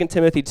workman in 2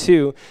 Timothy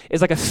 2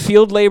 is like a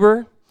field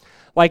laborer.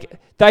 Like,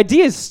 the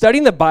idea is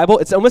studying the Bible,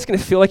 it's almost going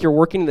to feel like you're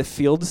working in the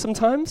field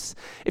sometimes.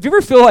 If you ever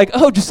feel like,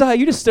 oh, Josiah,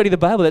 you just study the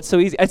Bible, that's so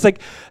easy. It's like,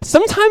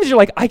 sometimes you're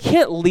like, I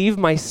can't leave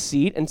my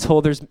seat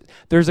until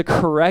there's a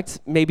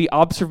correct maybe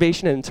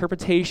observation and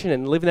interpretation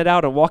and living it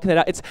out and walking it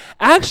out. It's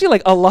actually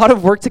like a lot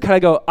of work to kind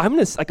of go, I'm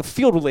going to, like a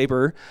field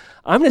laborer,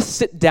 I'm going to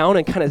sit down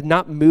and kind of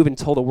not move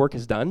until the work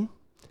is done.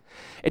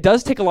 It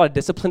does take a lot of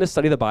discipline to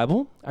study the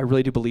Bible. I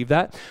really do believe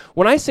that.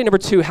 When I say number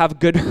 2,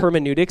 have good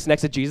hermeneutics and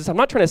exegesis, I'm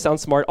not trying to sound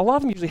smart. A lot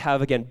of them usually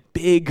have, again,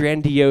 big,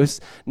 grandiose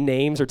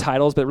names or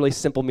titles, but really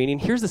simple meaning.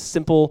 Here's the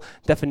simple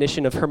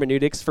definition of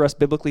hermeneutics for us,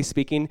 biblically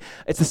speaking.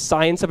 It's the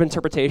science of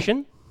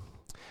interpretation.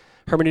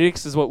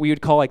 Hermeneutics is what we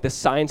would call like the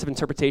science of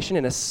interpretation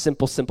in a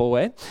simple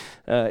way.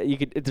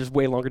 There's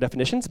way longer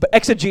definitions. But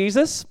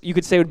exegesis, you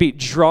could say, would be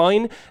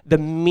drawing the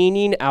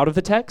meaning out of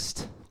the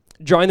text.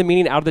 Drawing the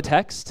meaning out of the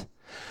text.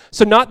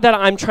 So not that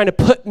I'm trying to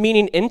put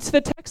meaning into the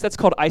text, that's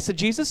called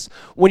eisegesis.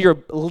 When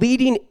you're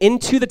leading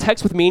into the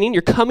text with meaning,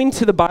 you're coming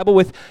to the Bible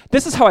with,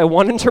 this is how I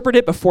want to interpret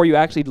it before you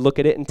actually look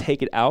at it and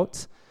take it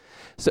out.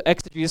 So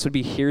exegesis would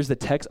be, here's the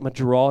text, I'm going to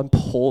draw and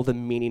pull the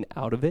meaning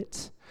out of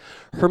it.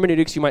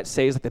 Hermeneutics, you might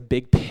say, is like the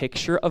big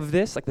picture of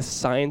this, like the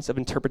science of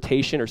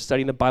interpretation or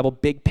studying the Bible,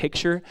 big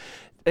picture.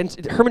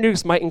 And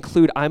hermeneutics might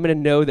include, I'm going to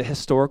know the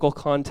historical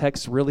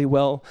context really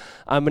well.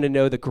 I'm going to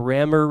know the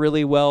grammar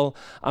really well.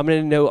 I'm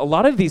going to know a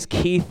lot of these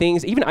key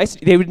things. Even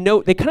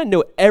they kind of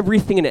know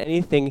everything and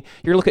anything.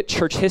 You're going to look at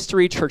church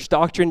history, church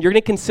doctrine. You're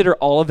going to consider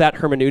all of that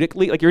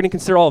hermeneutically. Like, you're going to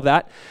consider all of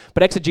that.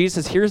 But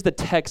exegesis, here's the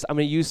text. I'm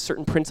going to use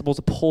certain principles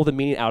to pull the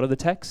meaning out of the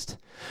text.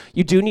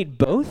 You do need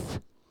both.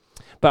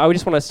 But I would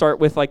just want to start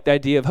with like the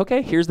idea of,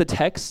 okay, here's the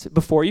text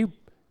before you.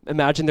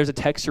 Imagine there's a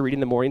text you're reading in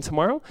the morning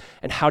tomorrow,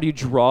 and how do you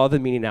draw the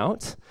meaning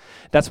out?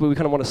 That's what we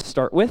kind of want to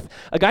start with.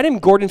 A guy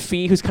named Gordon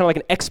Fee, who's kind of like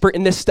an expert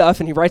in this stuff,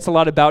 and he writes a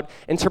lot about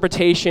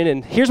interpretation,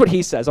 and here's what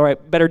he says. All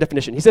right, better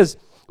definition. He says,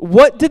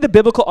 what did the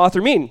biblical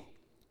author mean?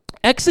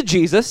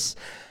 Exegesis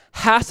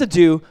has to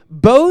do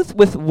both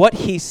with what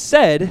he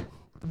said,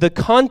 the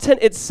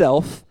content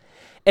itself,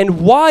 and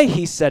why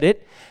he said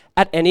it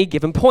at any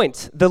given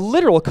point, the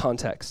literal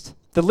context,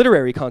 the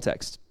literary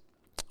context.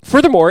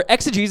 Furthermore,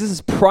 exegesis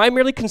is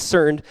primarily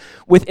concerned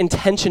with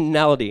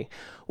intentionality.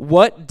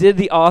 What did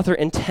the author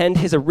intend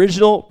his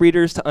original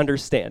readers to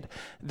understand?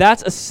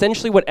 That's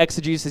essentially what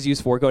exegesis is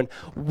used for, going,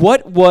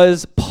 what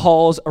was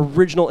Paul's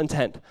original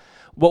intent?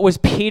 What was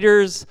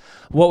Peter's?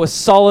 What was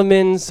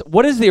Solomon's?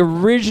 What is the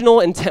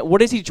original intent?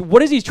 What is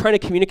he trying to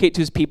communicate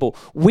to his people?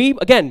 We,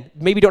 again,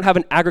 maybe don't have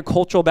an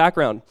agricultural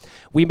background.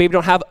 We maybe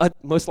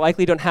most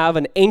likely don't have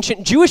an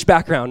ancient Jewish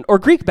background or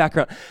Greek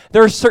background.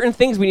 There are certain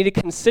things we need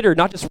to consider,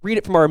 not just read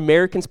it from our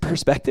American's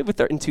perspective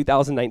in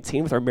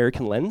 2019 with our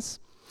American lens.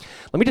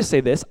 Let me just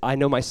say this. I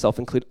know myself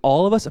included.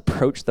 All of us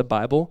approach the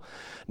Bible.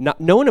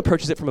 No one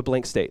approaches it from a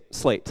blank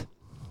slate.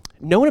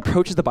 No one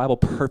approaches the Bible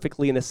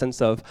perfectly in the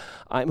sense of,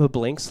 I'm a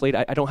blank slate.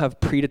 I don't have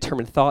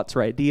predetermined thoughts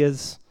or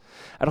ideas.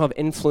 I don't have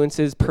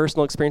influences,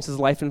 personal experiences,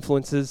 life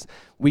influences.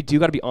 We do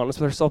got to be honest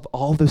with ourselves.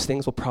 All of those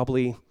things will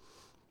probably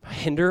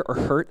hinder or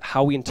hurt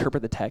how we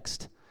interpret the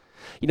text.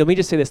 Let me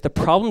just say this. The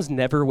problem's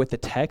never with the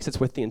text.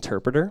 It's with the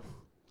interpreter.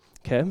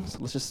 Okay, so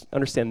let's just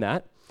understand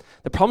that.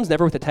 The problem's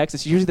never with the text.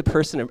 It's usually the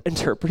person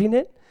interpreting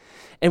it.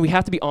 And we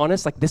have to be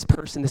honest, like this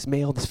person, this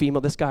male, this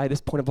female, this guy,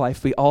 this point of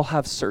life, we all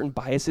have certain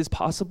biases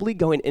possibly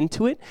going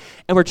into it.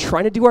 And we're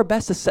trying to do our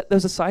best to set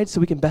those aside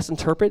so we can best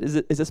interpret.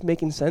 Is this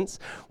making sense?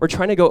 We're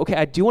trying to go, okay,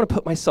 I do want to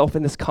put myself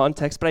in this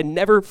context, but I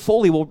never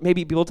fully will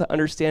maybe be able to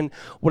understand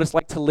what it's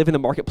like to live in the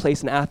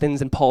marketplace in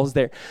Athens and Paul's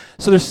there.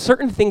 So there's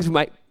certain things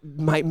we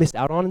might miss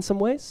out on in some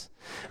ways.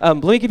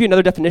 Let me give you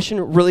another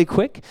definition really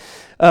quick.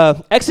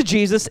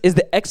 Exegesis is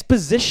the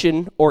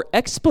exposition or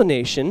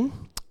explanation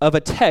of a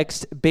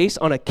text based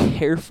on a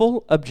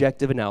careful,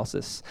 objective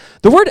analysis.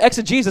 The word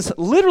exegesis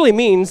literally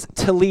means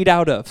to lead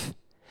out of.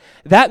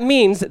 That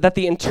means that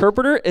the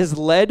interpreter is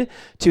led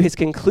to his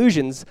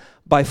conclusions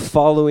by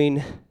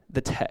following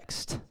the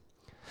text.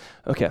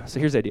 Okay,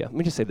 so here's the idea. Let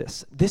me just say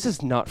this. This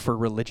is not for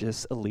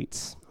religious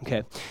elites,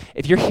 okay?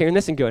 If you're hearing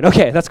this and going,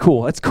 okay, that's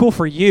cool. That's cool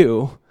for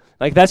you.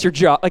 Like, that's your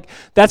job. Like,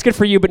 that's good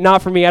for you, but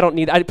not for me. I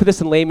put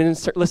this in layman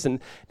and listen,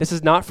 this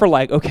is not for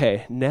like,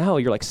 okay, now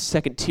you're like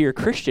second tier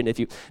Christian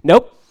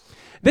nope.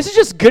 This is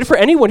just good for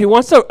anyone who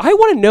wants to. I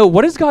want to know,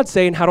 what does God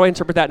say and how do I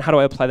interpret that and how do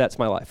I apply that to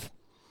my life?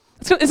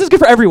 This is good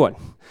for everyone.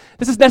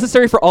 This is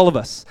necessary for all of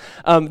us.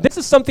 This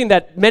is something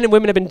that men and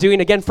women have been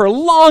doing, again, for a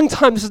long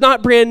time. This is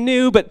not brand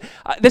new, but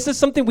this is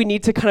something we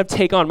need to kind of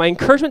take on. My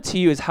encouragement to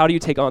you is, how do you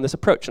take on this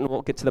approach? And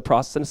we'll get to the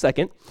process in a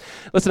second.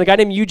 Listen, a guy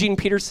named Eugene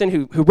Peterson,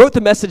 who wrote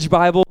the Message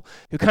Bible,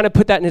 who kind of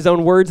put that in his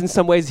own words in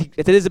some ways.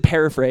 It is a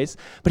paraphrase,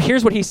 but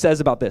here's what he says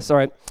about this, all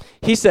right?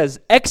 He says,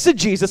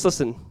 exegesis,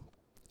 listen,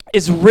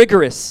 is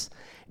rigorous,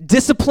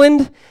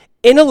 disciplined,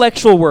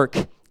 intellectual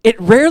work. It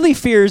rarely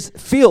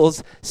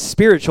feels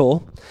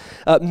spiritual.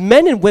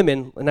 Men and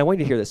women, and I want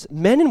you to hear this,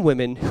 men and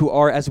women who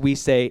are, as we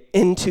say,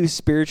 into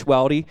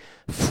spirituality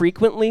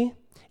frequently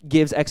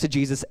gives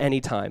exegesis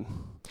any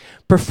time,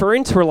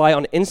 preferring to rely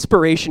on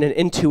inspiration and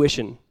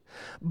intuition.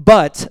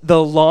 But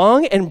the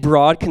long and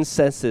broad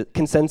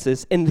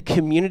consensus in the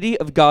community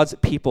of God's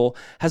people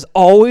has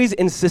always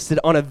insisted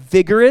on a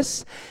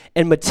vigorous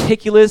and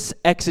meticulous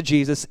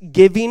exegesis,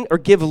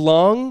 give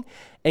long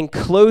and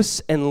close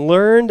and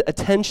learned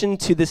attention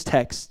to this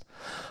text.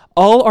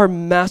 All our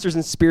masters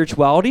in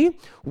spirituality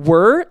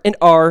were and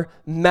are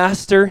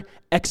master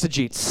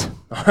exegetes.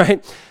 All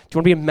right? Do you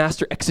want to be a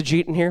master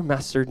exegete in here?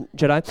 Master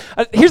Jedi?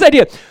 Here's the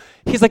idea.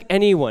 He's like,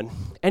 anyone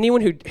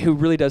who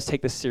really does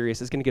take this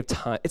serious is going to give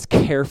time. It's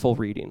careful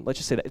reading. Let's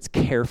just say that. It's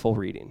careful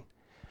reading.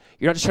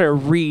 You're not just trying to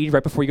read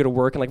right before you go to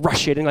work and like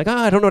rush it and like,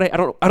 I don't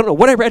know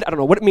what I read. I don't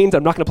know what it means.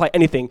 I'm not going to apply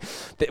anything.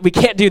 We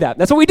can't do that.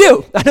 That's what we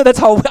do. I know that's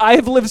how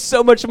I've lived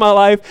so much of my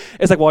life.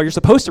 It's like, well, you're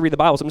supposed to read the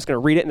Bible, so I'm just going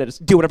to read it and then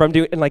just do whatever I'm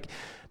doing. And like,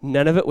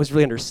 none of it was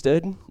really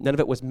understood. None of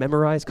it was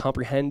memorized,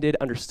 comprehended,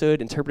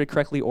 understood, interpreted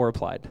correctly, or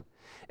applied.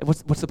 And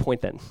what's the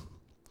point then?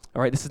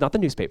 All right, this is not the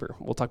newspaper.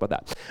 We'll talk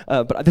about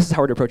that. But this is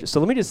how to approach it. So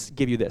let me just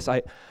give you this.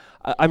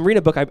 I'm reading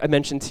a book I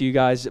mentioned to you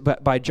guys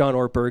by John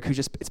Ortberg,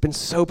 it's been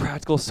so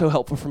practical, so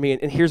helpful for me.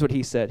 And here's what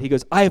he said. He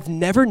goes, I have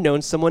never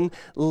known someone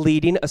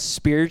leading a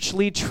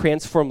spiritually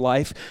transformed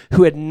life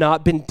who had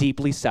not been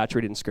deeply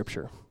saturated in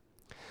Scripture.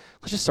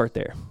 Let's just start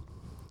there.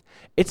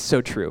 It's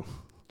so true.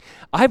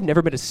 I've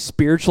never met a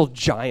spiritual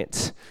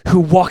giant who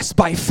walks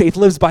by faith,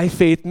 lives by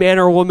faith, man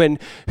or woman,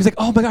 who's like,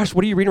 oh my gosh,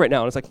 what are you reading right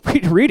now? And it's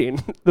like,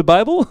 reading the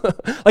Bible?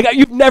 Like,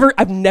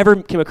 I've never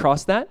came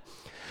across that.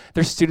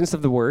 They're students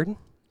of the Word.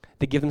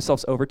 They give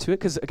themselves over to it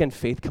because, again,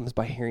 faith comes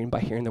by hearing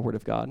the Word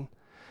of God.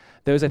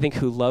 Those, I think,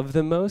 who love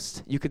the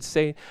most, you could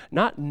say,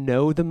 not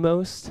know the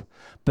most,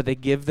 but they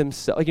give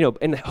themselves,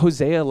 in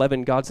Hosea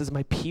 11, God says,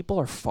 my people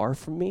are far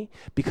from me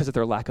because of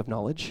their lack of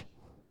knowledge.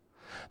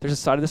 There's a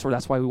side of this where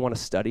that's why we want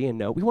to study and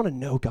know. We want to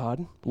know God.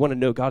 We want to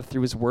know God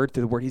through His Word,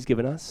 through the Word He's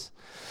given us.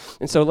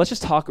 And so let's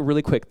just talk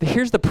really quick.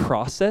 Here's the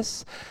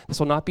process. This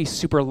will not be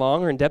super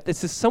long or in-depth.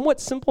 This is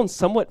somewhat simple and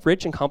somewhat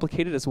rich and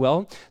complicated as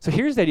well. So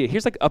here's the idea.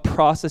 Here's like a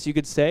process, you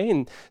could say,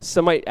 and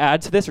some might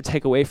add to this or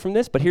take away from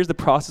this, but here's the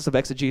process of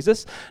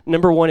exegesis.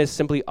 Number one is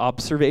simply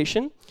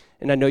observation,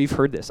 and I know you've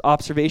heard this.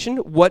 Observation,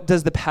 what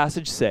does the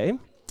passage say?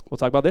 We'll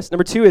talk about this.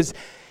 Number two is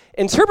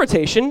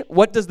interpretation,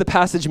 what does the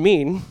passage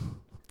mean?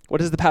 What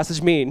does the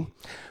passage mean?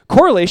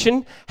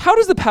 Correlation, how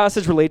does the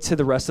passage relate to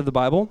the rest of the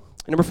Bible?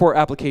 And number four,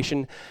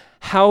 application,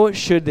 how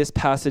should this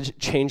passage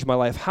change my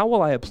life? How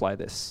will I apply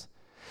this?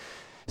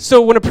 So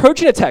when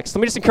approaching a text,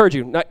 let me just encourage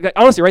you,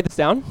 honestly, write this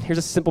down. Here's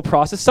a simple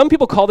process. Some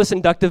people call this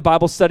inductive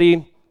Bible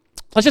study.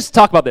 Let's just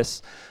talk about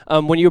this.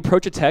 When you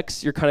approach a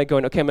text, you're kind of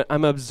going, okay,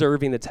 I'm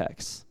observing the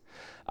text.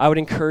 I would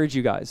encourage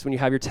you guys, when you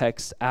have your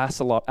text, ask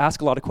a lot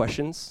of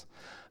questions.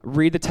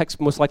 Read the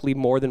text most likely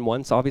more than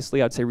once,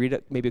 obviously. I'd say read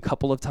it maybe a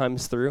couple of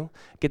times through.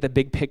 Get the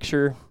big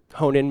picture,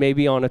 hone in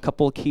maybe on a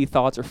couple of key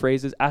thoughts or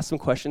phrases. Ask some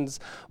questions.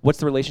 What's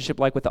the relationship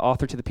like with the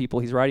author to the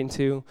people he's writing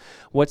to?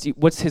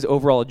 What's his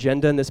overall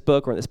agenda in this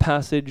book or in this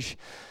passage?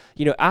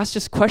 Ask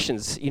just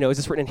questions. Is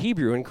this written in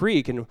Hebrew and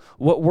Greek? And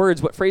what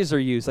words, what phrases are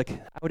used? Like,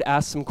 I would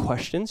ask some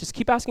questions. Just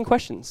keep asking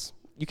questions.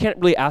 You can't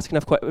really ask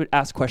enough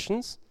ask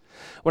questions.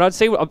 What I would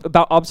say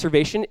about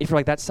observation, if you're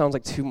like, that sounds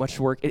like too much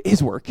work, it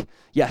is work.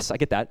 Yes, I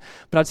get that.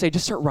 But I'd say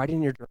just start writing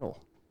in your journal.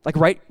 Like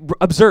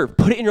observe,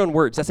 put it in your own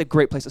words. That's a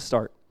great place to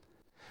start.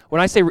 When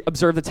I say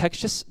observe the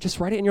text, just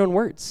write it in your own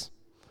words.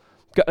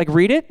 Like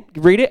read it,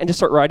 and just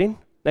start writing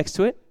next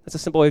to it. That's a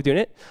simple way of doing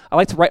it. I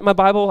like to write in my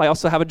Bible. I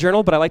also have a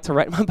journal, but I like to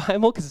write in my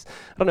Bible because,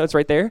 I don't know, it's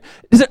right there.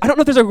 I don't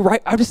know if there's a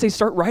right, I would just say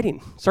start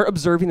writing. Start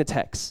observing the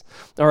text.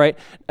 All right?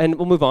 And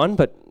we'll move on,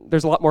 but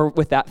there's a lot more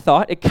with that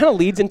thought. It kind of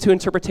leads into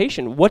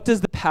interpretation. What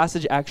does the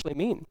passage actually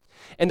mean?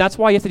 And that's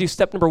why you have to do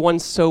step number one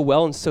so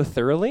well and so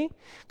thoroughly,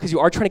 because you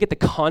are trying to get the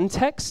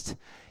context.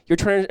 You're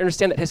trying to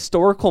understand that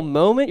historical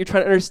moment. You're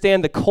trying to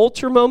understand the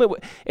culture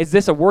moment. Is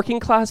this a working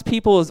class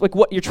people? Is like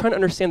what you're trying to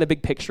understand the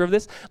big picture of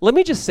this. Let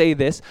me just say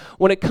this.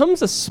 When it comes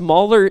to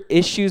smaller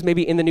issues,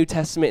 maybe in the New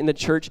Testament, in the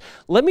church,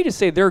 let me just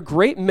say there are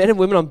great men and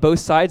women on both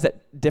sides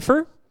that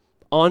differ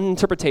on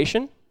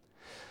interpretation.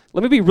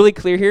 Let me be really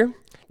clear here.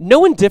 No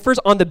one differs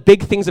on the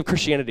big things of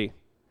Christianity.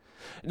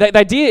 The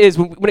idea is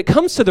when it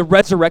comes to the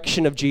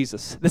resurrection of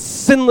Jesus, the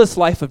sinless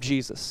life of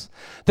Jesus,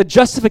 the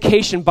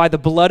justification by the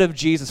blood of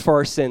Jesus for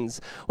our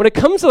sins, when it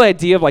comes to the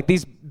idea of like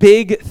these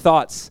big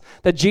thoughts,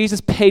 that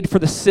Jesus paid for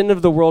the sin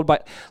of the world by,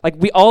 like,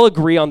 we all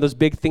agree on those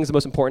big things, the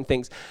most important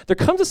things. There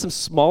comes to some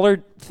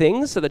smaller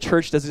things that the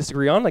church does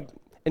disagree on, like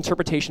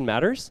interpretation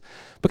matters.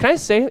 But can I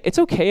say, it's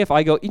okay if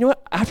I go, you know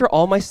what, after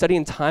all my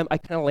studying time, I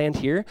kind of land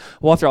here.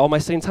 Well, after all my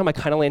studying time, I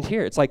kind of land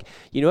here. It's like,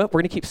 you know what,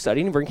 we're going to keep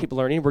studying, we're going to keep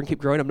learning, we're going to keep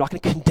growing. I'm not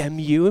going to condemn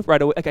you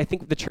right away. Like, I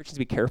think the church needs to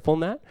be careful in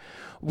that.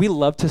 We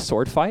love to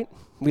sword fight.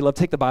 We love to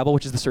take the Bible,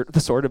 which is the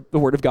sword of the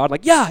Word of God.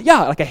 Like, yeah,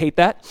 like I hate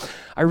that.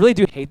 I really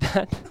do hate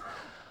that.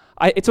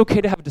 It's okay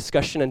to have a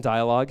discussion and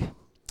dialogue.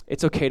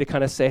 It's okay to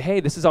kind of say,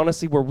 hey, this is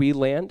honestly where we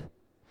land.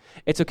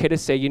 It's okay to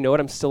say, you know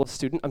what, I'm still a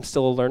student, I'm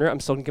still a learner, I'm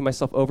still going to give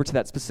myself over to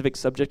that specific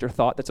subject or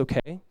thought. That's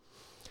okay.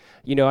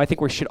 You know, I think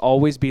we should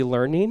always be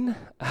learning,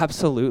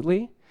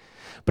 absolutely.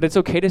 But it's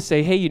okay to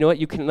say, hey, you know what,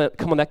 you can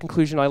come on that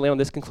conclusion, I land on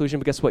this conclusion,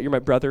 but guess what, you're my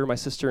brother, my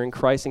sister in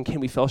Christ, and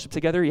can we fellowship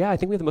together? Yeah, I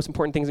think we have the most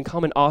important things in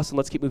common. Awesome,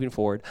 let's keep moving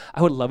forward.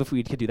 I would love if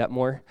we could do that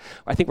more.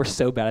 I think we're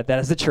so bad at that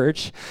as a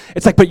church.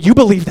 It's like, but you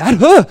believe that?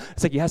 Huh?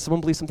 It's like, yeah, someone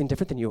believes something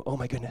different than you. Oh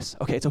my goodness.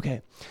 Okay, it's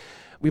okay.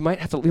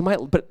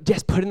 But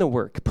yes, put in the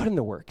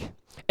work.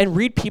 And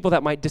read people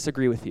that might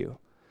disagree with you.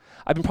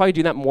 I've been probably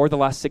doing that more the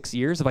last 6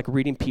 years of like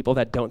reading people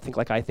that don't think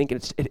like I think,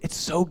 and it's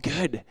so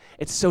good.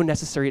 It's so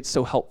necessary. It's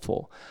so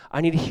helpful.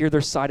 I need to hear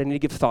their side. I need to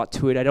give thought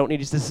to it. I don't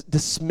need to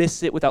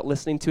dismiss it without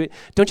listening to it.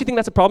 Don't you think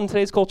that's a problem in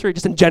today's culture?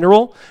 Just in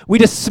general, we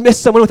dismiss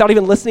someone without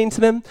even listening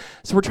to them.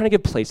 So we're trying to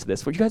give place to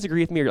this. Would you guys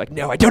agree with me? Or you're like,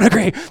 no, I don't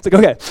agree. It's like,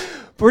 okay.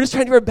 But we're just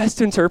trying to do our best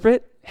to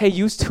interpret. Hey,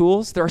 use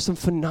tools. There are some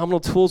phenomenal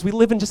tools. We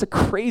live in just a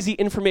crazy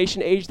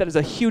information age that is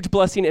a huge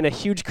blessing and a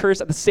huge curse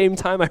at the same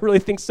time. I really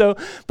think so.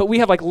 But we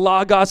have like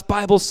Logos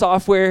Bible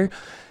software.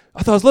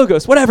 I thought it was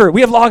Logos, whatever.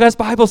 We have Logos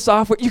Bible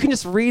software. You can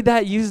just read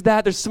that, use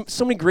that. There's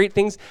so many great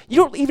things. You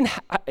don't even,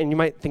 and you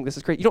might think this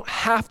is great, you don't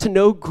have to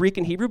know Greek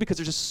and Hebrew because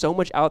there's just so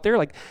much out there.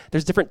 Like,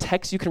 there's different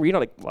texts you can read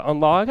on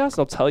Logos, and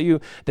it'll tell you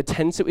the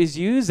tense it was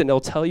used, and it'll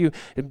tell you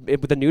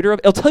with the neuter of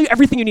it. It'll tell you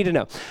everything you need to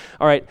know.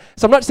 All right,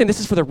 so I'm not saying this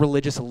is for the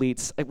religious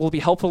elites. Will it be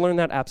helpful to learn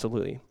that?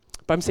 Absolutely.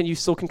 But I'm saying you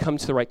still can come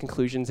to the right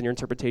conclusions in your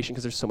interpretation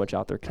because there's so much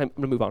out there. I'm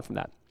going to move on from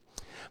that.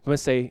 I'm going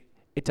to say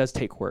it does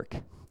take work.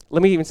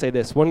 Let me even say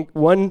this.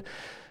 One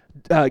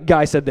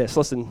guy said this,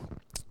 listen,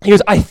 he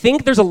goes, I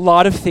think there's a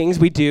lot of things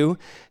we do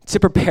to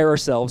prepare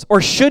ourselves,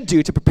 or should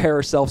do to prepare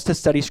ourselves to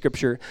study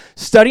Scripture.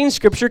 Studying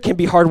Scripture can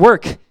be hard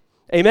work.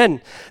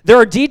 Amen. There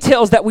are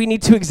details that we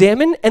need to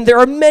examine, and there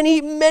are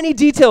many, many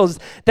details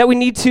that we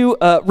need to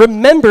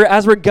remember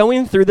as we're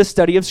going through the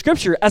study of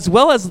Scripture, as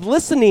well as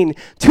listening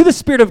to the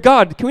Spirit of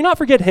God. Can we not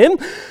forget Him?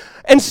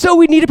 And so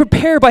we need to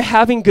prepare by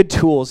having good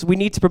tools. We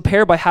need to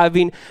prepare by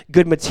having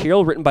good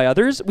material written by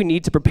others. We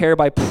need to prepare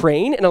by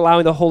praying and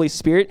allowing the Holy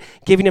Spirit,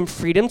 giving Him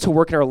freedom to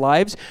work in our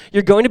lives.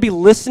 You're going to be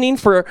listening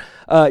for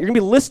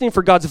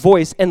God's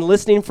voice and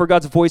listening for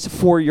God's voice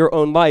for your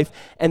own life,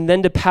 and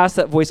then to pass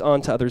that voice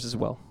on to others as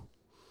well.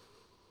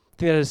 I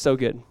think that is so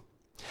good.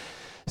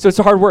 So it's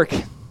a hard work.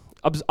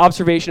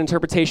 Observation,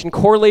 interpretation,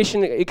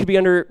 correlation. It could be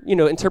under,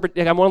 interpret.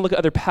 Like I want to look at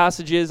other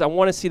passages. I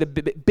want to see the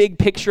big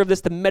picture of this,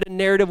 the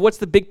meta-narrative. What's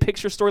the big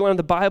picture storyline of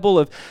the Bible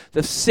of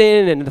the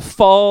sin and the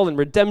fall and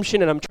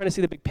redemption? And I'm trying to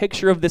see the big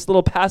picture of this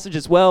little passage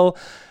as well.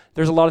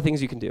 There's a lot of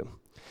things you can do.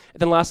 And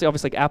then lastly,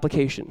 obviously, like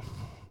application.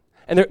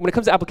 And when it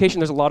comes to application,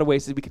 there's a lot of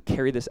ways that we could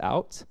carry this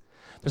out.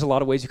 There's a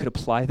lot of ways you could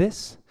apply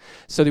this.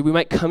 So that we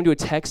might come to a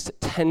text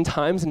 10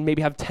 times and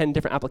maybe have 10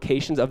 different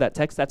applications of that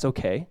text. That's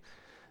okay.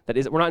 That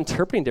is, we're not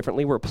interpreting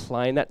differently. We're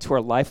applying that to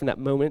our life in that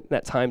moment, in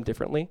that time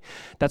differently.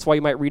 That's why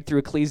you might read through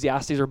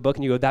Ecclesiastes or a book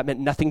and you go, that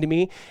meant nothing to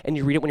me. And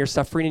you read it when you're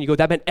suffering and you go,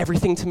 that meant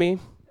everything to me.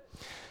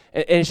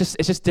 And it's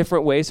just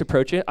different ways to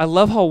approach it. I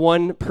love how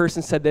one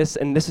person said this,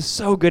 and this is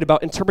so good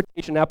about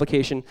interpretation and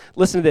application.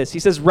 Listen to this. He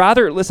says,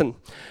 rather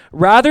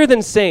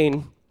than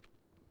saying,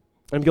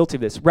 I'm guilty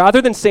of this,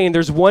 rather than saying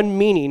there's one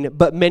meaning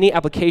but many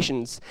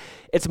applications,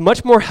 it's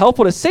much more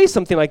helpful to say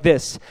something like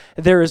this.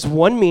 There is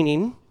one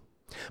meaning,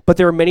 but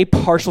there are many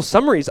partial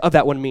summaries of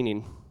that one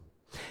meaning.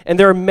 And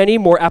there are many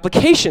more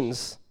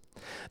applications.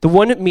 The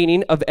one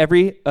meaning of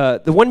every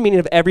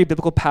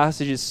biblical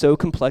passage is so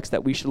complex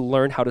that we should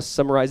learn how to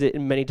summarize it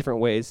in many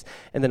different ways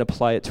and then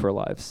apply it to our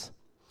lives.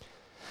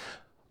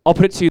 I'll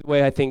put it to you the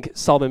way I think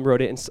Solomon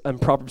wrote it in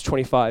Proverbs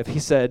 25. He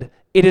said,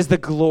 it is the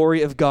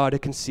glory of God to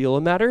conceal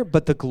a matter,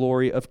 but the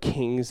glory of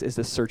kings is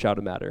to search out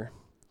a matter.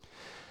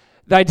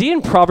 The idea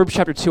in Proverbs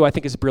chapter 2, I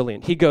think, is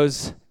brilliant. He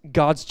goes,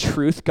 God's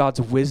truth,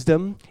 God's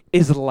wisdom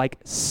is like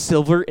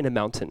silver in a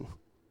mountain.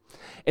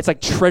 It's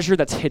like treasure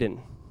that's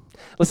hidden.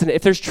 Listen,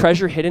 if there's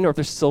treasure hidden or if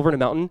there's silver in a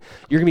mountain,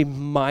 you're going to be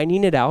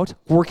mining it out,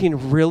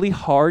 working really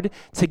hard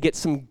to get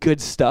some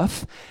good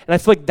stuff. And I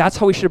feel like that's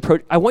how we should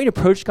approach. I want you to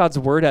approach God's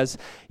word as,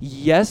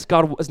 yes,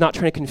 God is not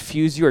trying to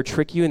confuse you or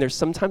trick you. And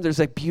there's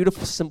like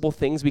beautiful, simple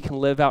things we can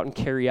live out and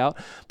carry out.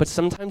 But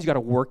sometimes you got to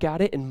work at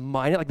it and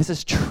mine it. Like this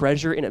is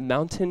treasure in a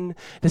mountain.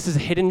 This is a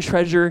hidden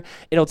treasure.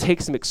 It'll take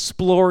some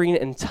exploring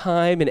and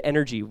time and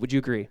energy. Would you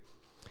agree?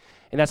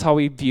 And that's how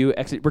we view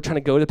Exodus. We're trying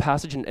to go to the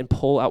passage and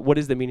pull out what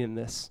is the meaning in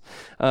this.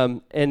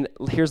 And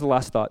here's the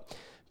last thought.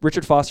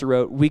 Richard Foster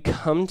wrote, we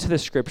come to the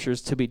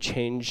scriptures to be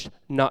changed,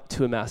 not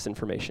to amass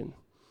information.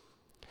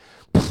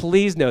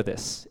 Please know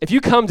this. If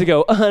you come to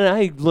go, oh,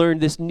 I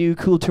learned this new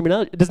cool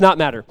terminology, it does not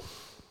matter.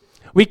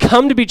 We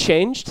come to be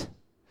changed.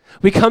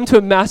 We come to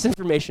amass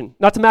information.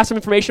 Not to mass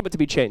information, but to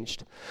be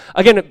changed.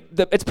 Again,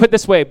 it's put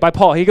this way by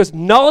Paul. He goes,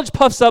 knowledge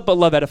puffs up, but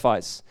love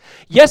edifies.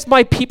 Yes,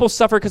 my people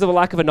suffer because of a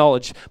lack of a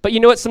knowledge. But you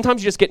know what?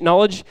 Sometimes you just get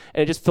knowledge,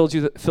 and it just fills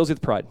you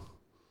with pride.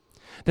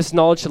 This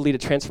knowledge should lead to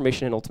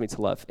transformation and ultimately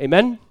to love.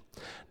 Amen?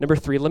 Number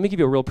 3, let me give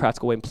you a real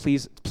practical way. And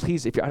please,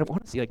 if I don't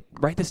want to see,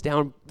 write this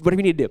down, whatever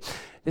you need to do.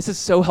 This is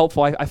so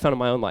helpful, I found in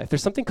my own life.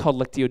 There's something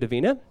called Lectio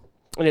Divina.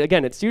 And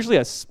again, it's usually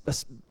a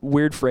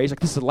weird phrase, like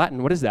this is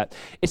Latin, what is that?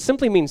 It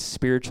simply means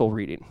spiritual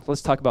reading.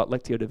 Let's talk about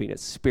Lectio Divina,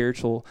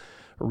 spiritual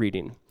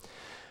reading.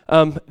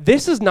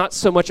 This is not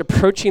so much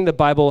approaching the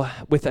Bible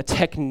with a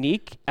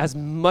technique as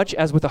much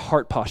as with a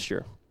heart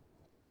posture.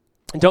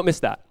 And don't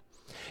miss that.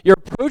 You're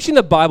approaching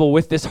the Bible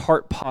with this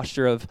heart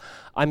posture of,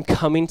 I'm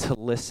coming to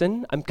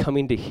listen, I'm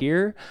coming to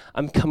hear,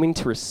 I'm coming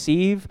to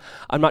receive.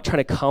 I'm not trying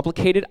to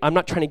complicate it. I'm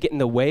not trying to get in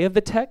the way of the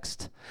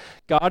text.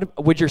 God,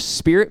 would your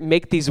Spirit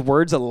make these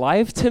words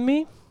alive to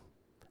me?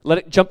 Let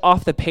it jump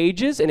off the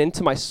pages and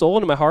into my soul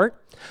and my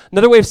heart.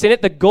 Another way of saying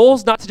it, the goal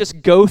is not to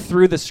just go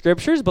through the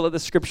scriptures, but let the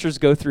scriptures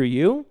go through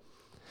you.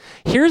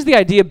 Here's the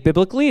idea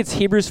biblically. It's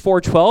Hebrews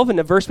 4:12, and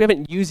a verse we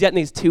haven't used yet in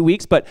these 2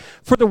 weeks, but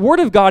for the word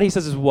of God, he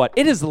says is what?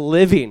 It is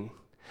living.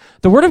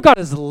 The word of God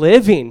is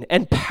living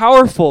and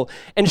powerful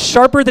and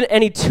sharper than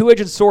any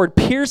two-edged sword,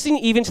 piercing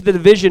even to the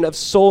division of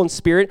soul and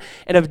spirit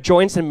and of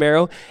joints and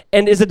marrow,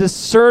 and is a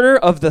discerner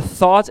of the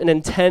thoughts and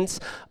intents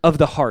of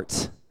the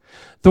heart.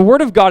 The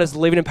word of God is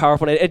living and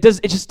powerful, and it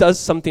just does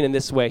something in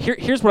this way.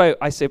 Here's what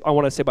I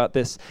want to say about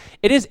this.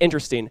 It is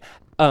interesting.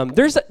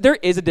 There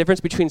is a difference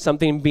between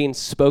something being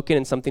spoken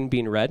and something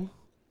being read.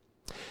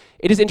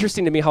 It is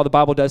interesting to me how the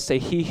Bible does say,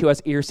 he who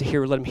has ears to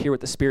hear, let him hear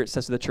what the Spirit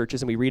says to the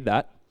churches, and we read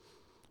that.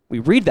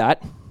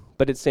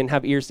 But it's saying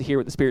have ears to hear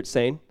what the Spirit's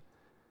saying.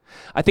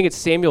 I think it's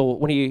Samuel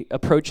when he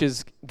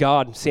approaches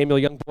God. Samuel,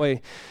 young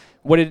boy,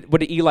 what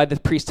did Eli the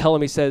priest tell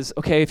him? He says,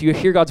 okay, if you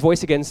hear God's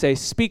voice again, say,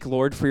 speak,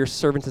 Lord, for your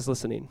servant is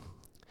listening.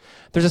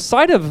 There's a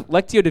side of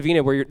Lectio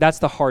Divina where that's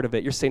the heart of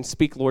it. You're saying,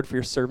 speak, Lord, for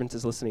your servant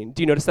is listening.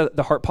 Do you notice that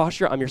the heart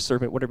posture? I'm your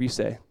servant, whatever you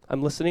say.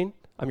 I'm listening.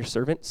 I'm your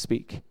servant.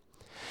 Speak.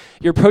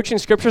 You're approaching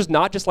scriptures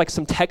not just like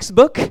some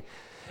textbook,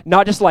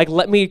 not just like,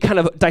 let me kind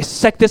of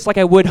dissect this like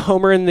I would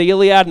Homer in the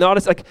Iliad.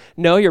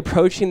 No, you're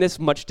approaching this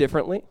much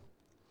differently.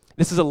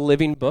 This is a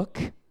living book.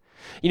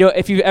 You know,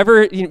 if you've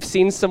ever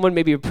seen someone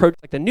maybe approach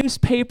like the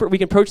newspaper, we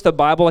can approach the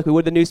Bible like we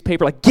would the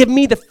newspaper, like give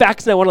me the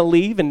facts and I want to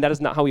leave, and that is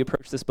not how we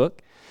approach this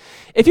book.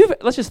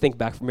 Let's just think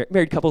back, for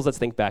married couples, let's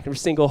think back. If you're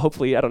single,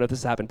 hopefully, I don't know if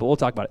this has happened, but we'll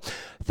talk about it.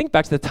 Think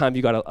back to the time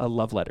you got a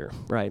love letter,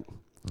 right?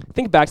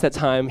 Think back to that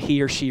time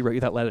he or she wrote you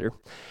that letter.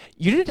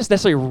 You didn't just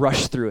necessarily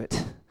rush through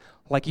it.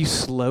 Like you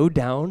slowed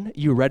down,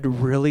 you read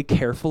really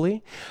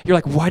carefully. You're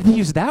like, why did they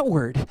use that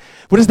word?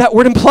 What does that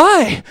word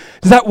imply?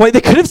 Why they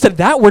could have said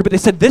that word, but they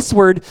said this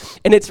word,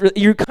 and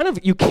you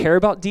care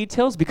about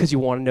details because you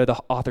want to know the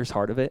author's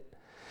heart of it.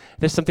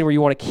 There's something where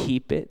you want to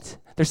keep it.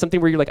 There's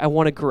something where you're like, I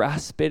want to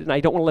grasp it, and I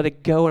don't want to let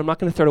it go, and I'm not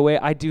going to throw it away.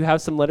 I do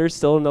have some letters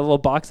still in the little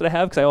box that I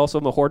have, because I also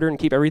am a hoarder and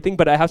keep everything,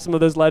 but I have some of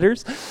those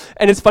letters,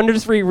 and it's fun to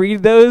just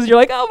reread those. You're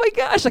like, oh my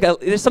gosh,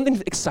 there's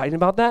something exciting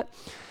about that.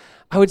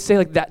 I would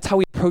say that's how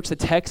we approach the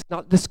text,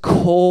 not this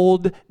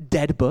cold,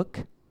 dead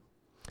book.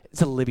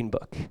 It's a living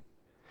book.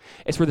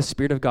 It's where the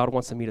Spirit of God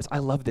wants to meet us. I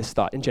love this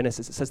thought in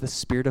Genesis. It says the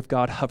Spirit of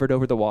God hovered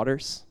over the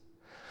waters.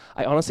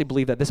 I honestly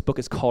believe that this book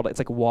is it's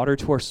like water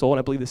to our soul, and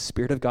I believe the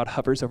Spirit of God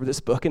hovers over this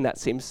book in that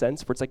same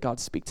sense, where it's like, God,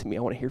 speak to me.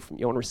 I want to hear from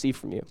you. I want to receive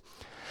from you.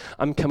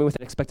 I'm coming with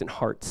an expectant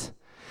heart,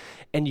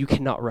 and you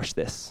cannot rush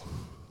this.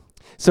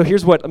 So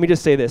let me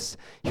just say this.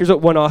 Here's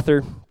what one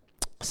author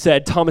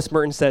said. Thomas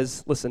Merton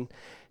says, listen,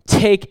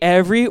 take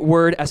every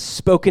word as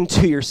spoken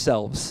to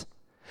yourselves.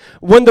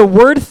 When the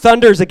word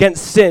thunders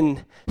against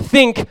sin,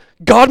 think,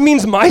 God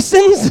means my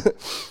sins?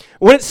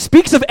 When it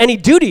speaks of any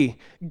duty,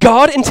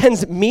 God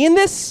intends me in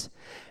this?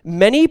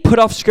 Many put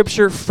off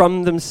Scripture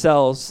from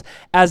themselves,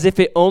 as if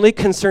it only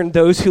concerned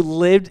those who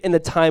lived in the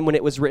time when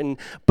it was written.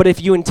 But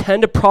if you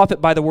intend to profit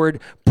by the word,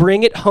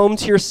 bring it home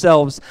to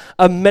yourselves.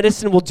 A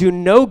medicine will do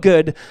no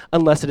good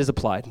unless it is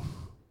applied.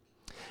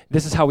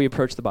 This is how we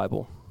approach the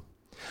Bible.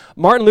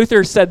 Martin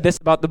Luther said this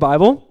about the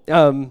Bible.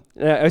 I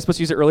was supposed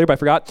to use it earlier, but I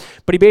forgot.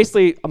 But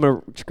I'm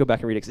going to go back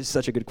and read it because it's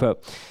such a good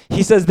quote.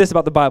 He says this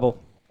about the Bible.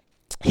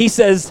 He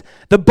says,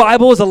 the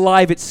Bible is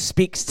alive, it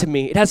speaks to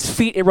me. It has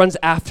feet, it runs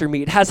after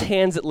me. It has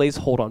hands, it lays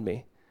hold on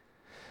me.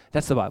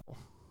 That's the Bible.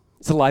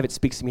 It's alive, it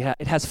speaks to me.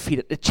 It has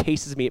feet, it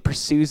chases me, it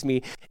pursues me,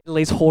 it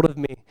lays hold of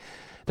me.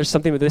 There's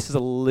something where this is a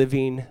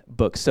living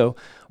book. So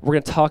We're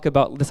going to talk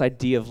about this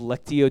idea of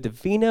lectio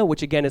divina,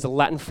 which again is a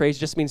Latin phrase,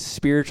 just means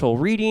spiritual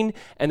reading.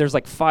 And there's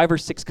like 5 or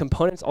 6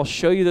 components. I'll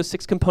show you those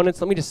 6 components.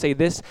 Let me just say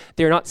this.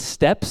 They're not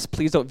steps.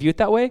 Please don't view it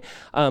that way.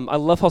 I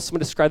love how someone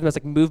described them as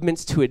like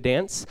movements to a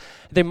dance.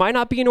 They might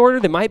not be in order.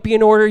 They might be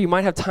in order. You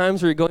might have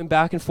times where you're going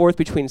back and forth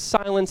between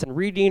silence and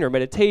reading or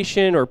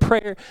meditation or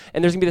prayer.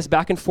 And there's going to be this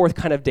back and forth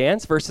kind of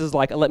dance versus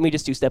like, let me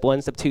just do step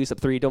 1, step 2, step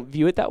 3. Don't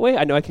view it that way.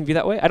 I know I can view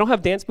that way. I don't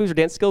have dance moves or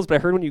dance skills, but I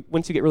heard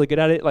once you get really good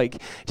at it, like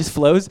it just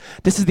flows.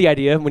 This is the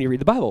idea when you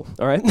read the Bible,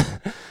 all right?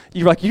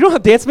 You're like, you don't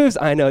have dance moves?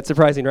 I know, it's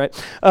surprising, right?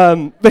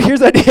 But here's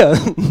the idea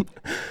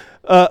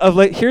of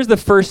like, here's the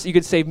first, you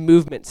could say,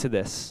 movement to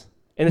this.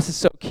 And this is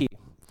so key.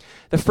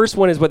 The first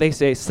one is what they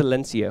say,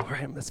 silencio. All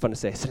right, that's fun to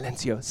say,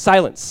 silencio.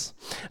 Silence.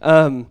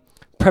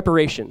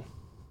 Preparation.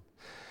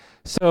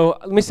 So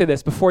let me say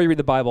this. Before you read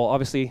the Bible,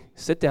 obviously,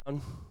 sit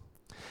down,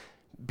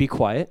 be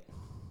quiet,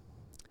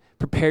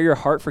 prepare your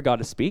heart for God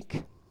to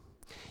speak.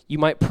 You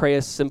might pray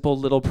a simple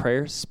little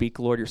prayer, speak,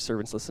 Lord, your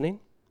servant's listening.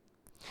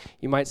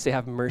 You might say,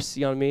 have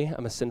mercy on me,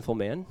 I'm a sinful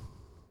man.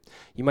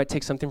 You might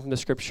take something from the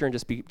scripture and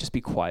just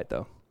be quiet,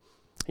 though.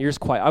 You're just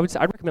quiet.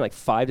 I'd recommend like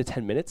 5 to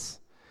 10 minutes.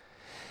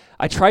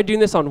 I tried doing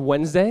this on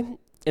Wednesday,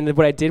 and then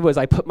what I did was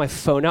I put my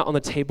phone out on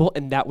the table,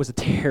 and that was a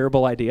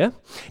terrible idea.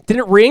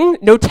 Didn't ring,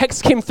 no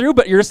text came through,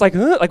 but you're just like,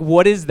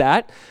 what is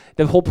that?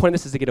 The whole point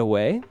of this is to get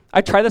away.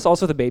 I tried this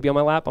also with a baby on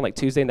my lap on like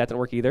Tuesday, and that didn't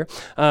work either.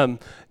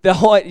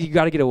 You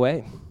got to get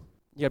away.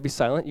 You got to be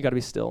silent. You got to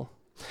be still.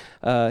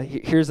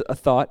 Here's a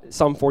thought,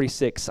 Psalm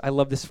 46. I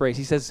love this phrase.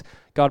 He says,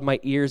 God, my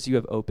ears you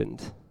have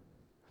opened.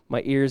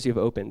 My ears you have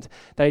opened.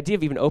 That idea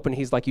of even open,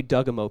 he's like, you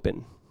dug them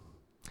open.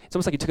 It's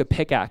almost like you took a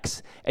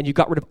pickaxe and you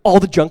got rid of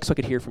all the junk so I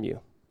could hear from you.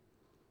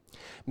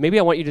 Maybe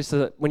I want you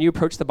to, when you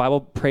approach the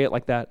Bible, pray it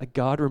like that. Like,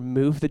 God,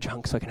 remove the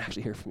junk so I can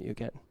actually hear from you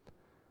again.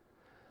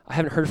 I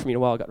haven't heard from you in a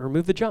while. God,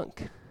 remove the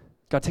junk.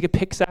 God, take a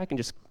pickaxe and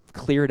just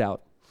clear it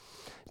out.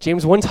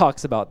 James 1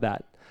 talks about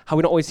that. How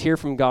we don't always hear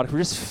from God. We're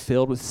just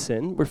filled with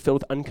sin. We're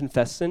filled with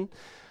unconfessed sin.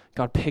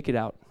 God, pick it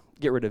out.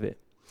 Get rid of it.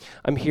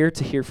 I'm here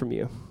to hear from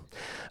you.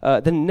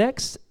 The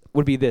next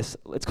would be this.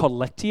 It's called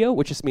lectio,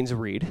 which just means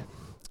read,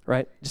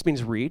 right? It just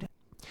means read.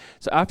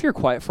 So after you're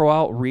quiet for a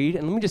while, read.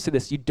 And let me just say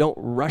this. You don't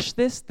rush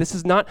this. This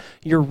is not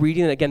you're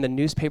reading, again, the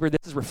newspaper.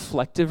 This is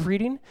reflective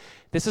reading.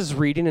 This is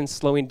reading and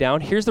slowing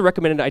down. Here's the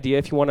recommended idea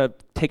if you want to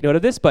take note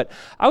of this. But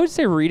I would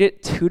say read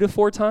it 2 to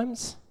 4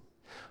 times.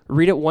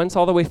 Read it once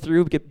all the way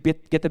through, get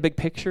the big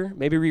picture,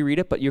 maybe reread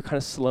it, but you're kind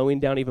of slowing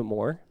down even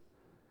more.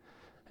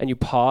 And you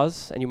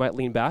pause, and you might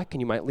lean back,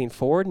 and you might lean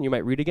forward, and you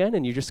might read again,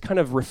 and you're just kind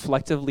of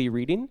reflectively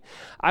reading.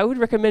 I would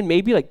recommend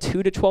maybe like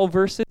 2 to 12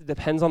 verses. It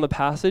depends on the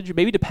passage.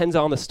 Maybe depends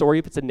on the story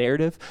if it's a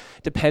narrative.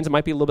 Depends, it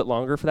might be a little bit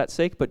longer for that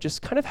sake, but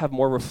just kind of have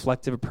more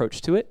reflective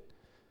approach to it.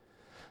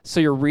 So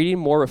you're reading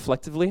more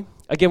reflectively.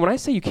 Again, when I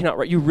say you cannot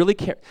write, you really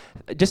can't.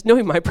 Just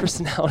knowing my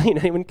personality, and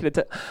anyone can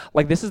attest,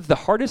 like this is the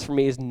hardest for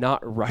me is not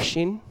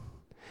rushing,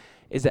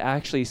 is to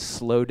actually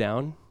slow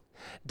down.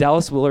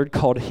 Dallas Willard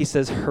he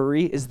says,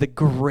 hurry is the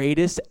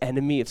greatest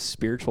enemy of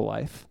spiritual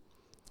life.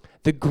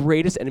 The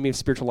greatest enemy of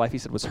spiritual life, he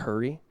said, was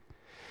hurry.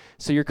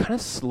 So you're kind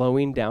of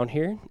slowing down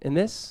here in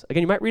this.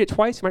 Again, you might read it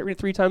twice, you might read it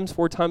 3 times,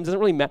 4 times, doesn't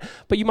really matter.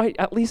 But you might,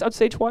 at least I'd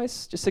say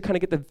twice, just to kind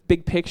of get the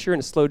big picture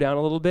and slow down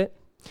a little bit.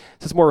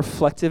 So it's more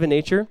reflective in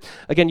nature.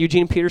 Again,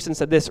 Eugene Peterson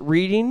said this,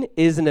 reading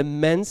is an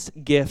immense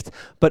gift,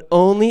 but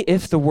only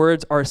if the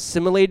words are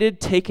assimilated,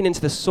 taken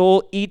into the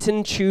soul,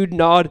 eaten, chewed,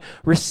 gnawed,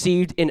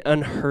 received in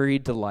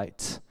unhurried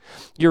delight.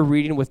 You're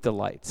reading with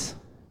delight.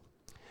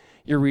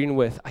 You're reading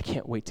with, I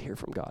can't wait to hear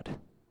from God.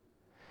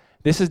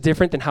 This is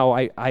different than how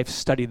I've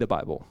studied the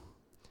Bible.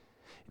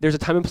 There's a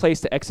time and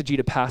place to exegete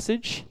a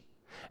passage,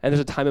 and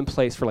there's a time and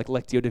place for like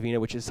Lectio Divina,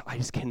 which is, I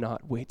just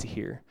cannot wait to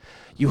hear.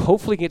 You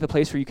hopefully get to the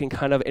place where you can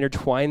kind of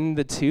intertwine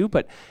the two,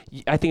 but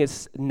I think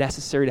it's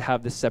necessary to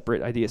have this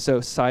separate idea. So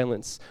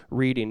silence,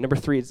 reading. Number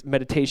 3 is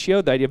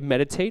meditatio, the idea of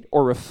meditate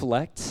or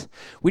reflect.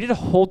 We did a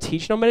whole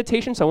teaching on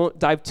meditation, so I won't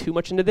dive too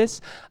much into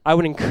this. I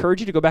would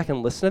encourage you to go back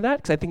and listen to that,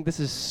 because I think this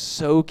is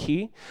so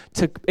key.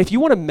 If you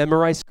want to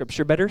memorize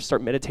Scripture better,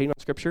 start meditating on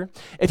Scripture.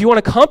 If you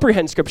want to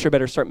comprehend Scripture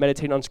better, start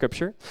meditating on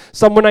Scripture.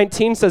 Psalm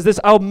 119 says this,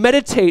 I'll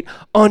meditate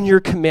on your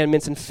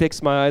commandments and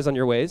fix my eyes on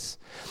your ways.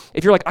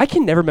 If you're like, I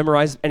can never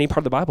memorize any part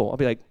of the Bible, I'll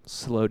be like,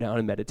 slow down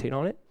and meditate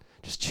on it.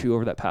 Just chew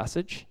over that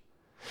passage.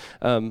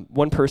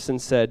 One person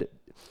said,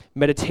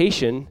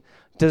 meditation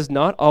does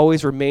not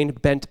always remain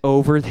bent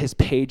over his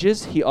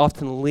pages. He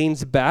often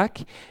leans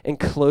back and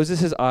closes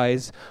his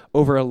eyes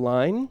over a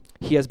line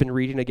he has been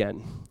reading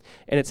again,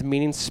 and its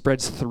meaning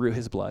spreads through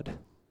his blood.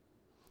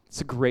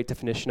 It's a great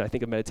definition, I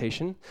think, of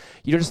meditation.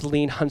 You don't just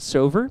lean hunched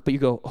over, but you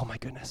go, oh my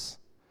goodness.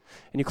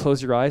 And you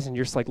close your eyes, and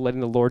you're just like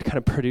letting the Lord kind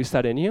of produce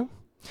that in you.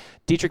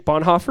 Dietrich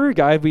Bonhoeffer, a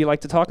guy we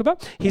like to talk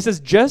about, he says,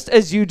 just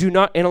as you do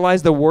not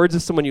analyze the words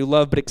of someone you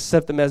love, but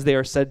accept them as they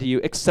are said to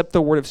you, accept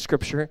the word of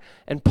Scripture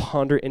and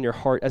ponder it in your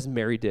heart as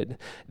Mary did.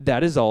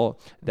 That is all.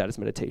 That is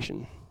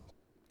meditation.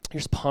 You're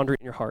just pondering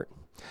in your heart.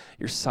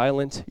 You're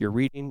silent, you're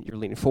reading, you're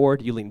leaning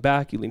forward, you lean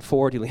back, you lean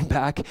forward, you lean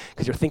back,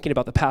 because you're thinking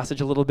about the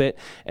passage a little bit.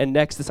 And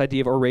next, this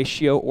idea of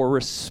oratio or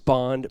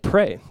respond,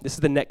 pray. This is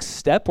the next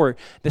step where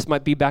this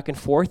might be back and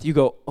forth. You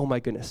go, oh my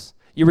goodness.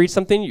 You read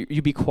something,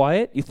 you be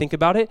quiet, you think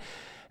about it,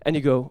 and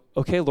you go,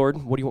 okay,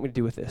 Lord, what do you want me to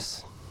do with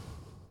this?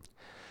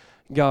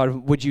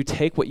 God, would you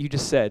take what you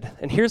just said?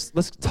 And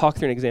let's talk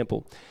through an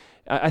example.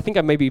 I think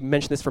I maybe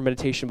mentioned this for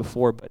meditation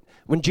before, but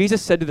when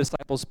Jesus said to the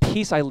disciples,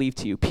 peace I leave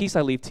to you, peace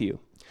I leave to you.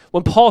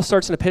 When Paul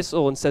starts an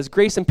epistle and says,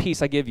 grace and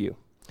peace I give you,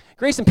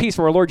 grace and peace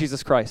from our Lord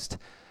Jesus Christ,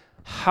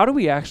 how do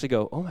we actually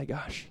go, oh my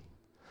gosh,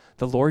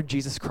 the Lord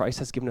Jesus Christ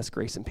has given us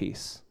grace and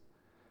peace?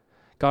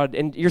 God,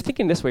 and you're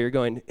thinking this way, you're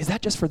going, is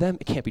that just for them?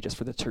 It can't be just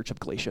for the church of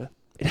Galatia.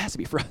 It has to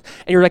be for us.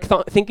 And you're like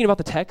thinking about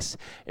the text,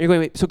 and you're going,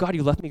 wait, so God,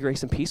 you left me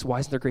grace and peace. Why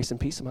isn't there grace and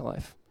peace in my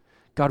life?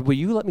 God, will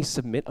you let me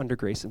submit under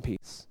grace and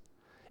peace?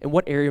 In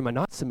what area am I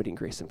not submitting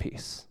grace and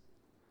peace?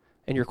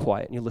 And you're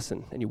quiet, and you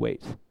listen, and you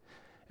wait.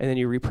 And then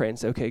you repray and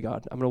say, okay,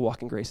 God, I'm going to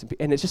walk in grace and peace.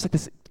 And it's just like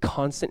this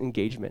constant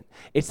engagement.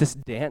 It's this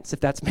dance, if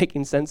that's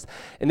making sense.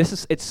 And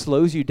it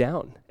slows you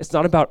down. It's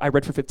not about, I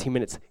read for 15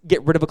 minutes.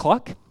 Get rid of a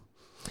clock.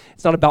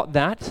 It's not about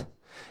that.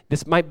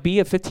 This might be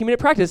a 15-minute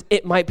practice.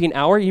 It might be an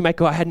hour. You might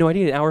go, I had no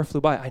idea an hour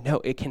flew by. I know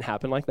it can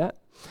happen like that.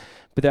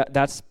 But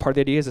that's part of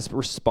the idea is this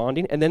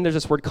responding. And then there's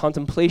this word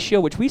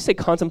contemplatio, which we say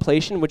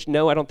contemplation, which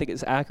no, I don't think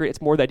is accurate.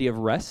 It's more the idea of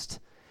rest.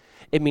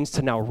 It means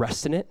to now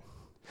rest in it.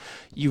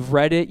 You've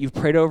read it, you've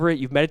prayed over it,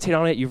 you've meditated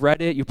on it, you've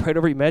read it, you've prayed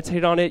over it, you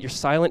meditated on it, you're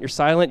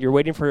silent, you're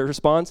waiting for a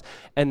response,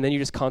 and then you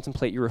just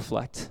contemplate, you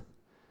reflect.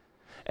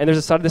 And there's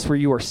a side of this where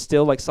you are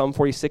still, like Psalm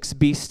 46,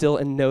 be still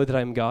and know that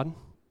I am God.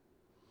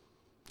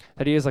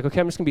 That he is like,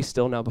 okay, I'm just going to be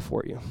still now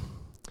before you.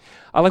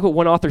 I like what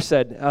one author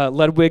said,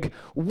 Ludwig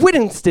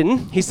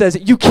Wittgenstein. He says,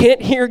 you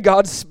can't hear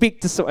God speak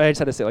to someone. I just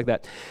had to say it like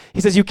that.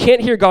 He says, you can't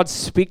hear God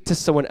speak to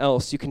someone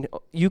else.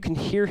 You can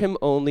hear him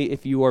only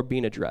if you are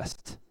being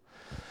addressed.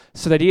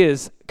 So the idea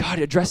is, God,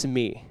 address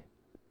me.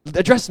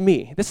 Address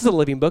me. This is a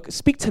living book.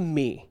 Speak to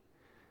me.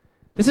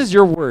 This is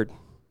your word.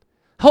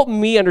 Help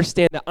me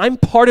understand that I'm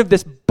part of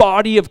this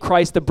body of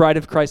Christ, the bride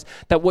of Christ,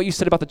 that what you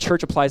said about the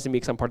church applies to me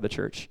because I'm part of the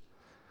church.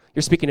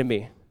 You're speaking to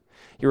me.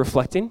 You're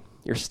reflecting.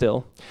 You're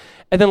still.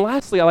 And then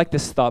lastly, I like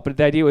this thought, but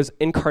the idea was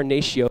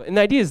incarnatio. And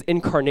the idea is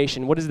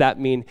incarnation. What does that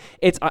mean?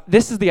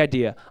 This is the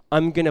idea.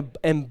 I'm going to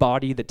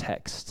embody the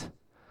text.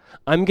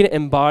 I'm going to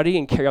embody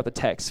and carry out the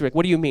text. So like,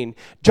 what do you mean?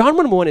 John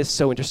 1:1 is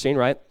so interesting,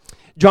 right?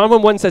 John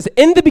 1:1 says,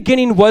 in the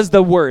beginning was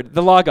the Word,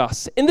 the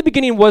Logos. In the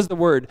beginning was the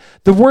Word.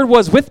 The Word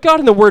was with God,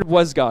 and the Word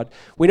was God.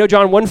 We know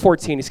John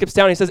 1:14. He skips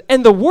down and he says,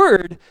 and the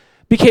Word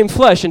became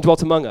flesh and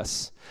dwelt among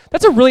us.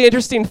 That's a really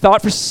interesting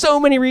thought for so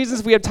many reasons.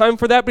 If we have time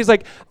for that. But he's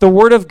like, the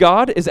Word of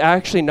God is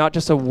actually not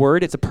just a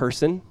word, it's a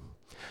person.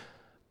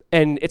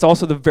 And it's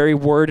also the very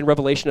word and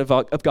revelation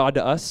of God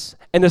to us.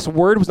 And this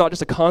word was not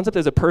just a concept, it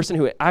was a person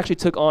who actually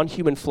took on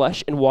human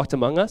flesh and walked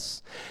among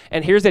us.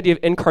 And here's the idea of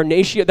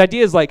incarnation. The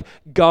idea is like,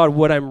 God,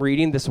 what I'm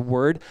reading, this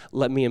word,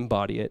 let me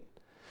embody it.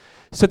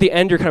 So at the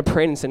end, you're kind of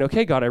praying and saying,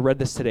 okay, God, I read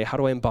this today. How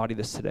do I embody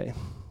this today?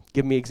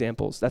 Give me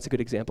examples. That's a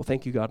good example.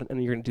 Thank you, God.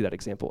 And you're going to do that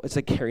example. It's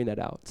like carrying that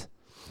out.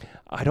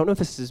 I don't know if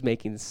this is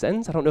making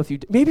sense. I don't know if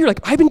maybe you're like,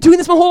 I've been doing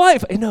this my whole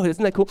life. I know,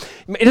 isn't that cool?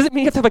 It doesn't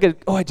mean you have to have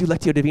I do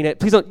Lectio Divina.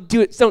 Please don't do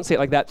it. Don't say it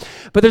like that.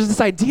 But there's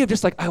this idea of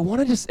just like, I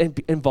want to just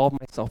involve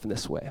myself in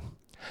this way.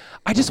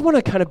 I just want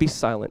to kind of be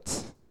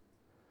silent.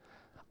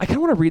 I kind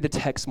of want to read the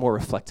text more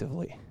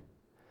reflectively.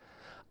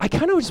 I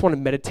kind of just want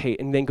to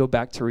meditate and then go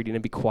back to reading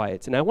and be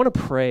quiet. And I want to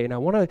pray and I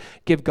want to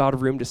give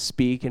God room to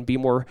speak and be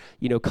more,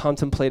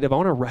 contemplative. I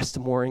want to rest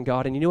more in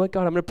God. And you know what,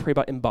 God, I'm going to pray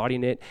about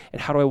embodying it and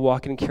how do I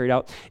walk it and carry it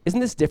out. Isn't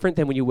this different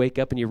than when you wake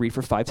up and you read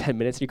for 5-10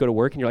 minutes and you go to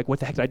work and you're like,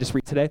 what the heck did I just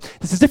read today?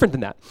 This is different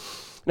than that.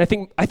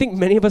 And I think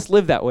many of us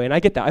live that way. And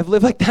I get that. I've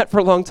lived like that for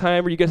a long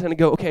time where you guys kind of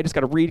go, okay, I just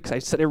got to read because I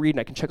said I read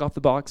and I can check off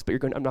the box. But you're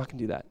going, I'm not going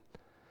to do that.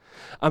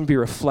 I'm going to be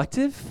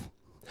reflective.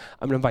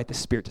 I'm going to invite the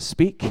Spirit to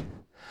speak.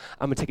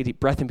 I'm going to take a deep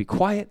breath and be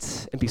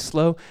quiet and be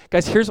slow.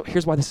 Guys, here's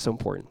why this is so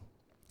important.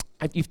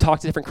 You've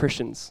talked to different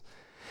Christians,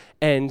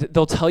 and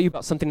they'll tell you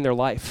about something in their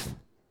life.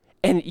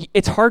 And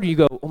it's hard. You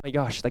go, oh my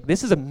gosh, like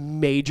this is a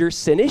major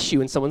sin issue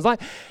in someone's life.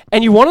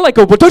 And you want to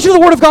go, but don't you know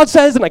the Word of God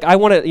says? And I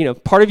want to,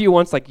 part of you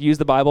wants use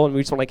the Bible and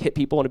we just want to hit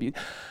people.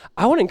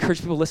 I want to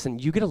encourage people, listen,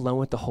 you get alone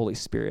with the Holy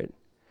Spirit.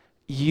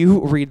 You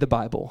read the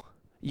Bible.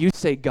 You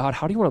say, God,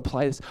 how do you want to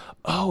apply this?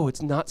 Oh,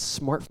 it's not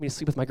smart for me to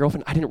sleep with my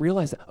girlfriend. I didn't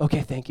realize that.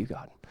 Okay, thank you,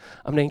 God.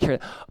 I'm going to carry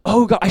that.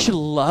 Oh, God, I should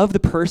love the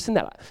person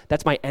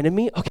that's my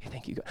enemy. Okay,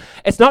 thank you, God.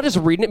 It's not just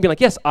reading it and being like,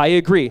 yes, I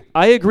agree.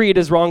 I agree it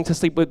is wrong to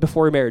sleep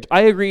before marriage.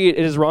 I agree it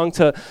is wrong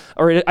I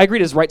agree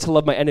it is right to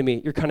love my enemy.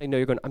 You're kind of,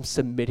 you're going, I'm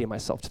submitting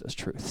myself to those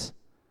truths.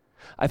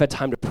 I've had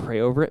time to pray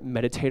over it,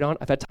 meditate on it.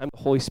 I've had time for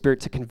the Holy Spirit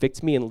to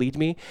convict me and lead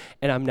me,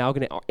 and I'm now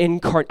going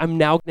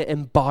to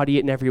embody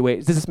it in every way.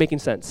 Is this making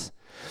sense?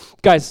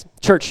 Guys,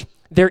 church,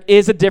 there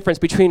is a difference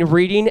between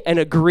reading and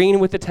agreeing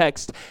with the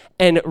text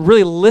and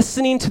really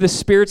listening to the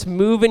Spirit's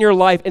move in your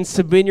life and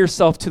submitting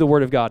yourself to the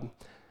Word of God.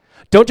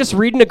 Don't just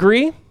read and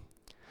agree,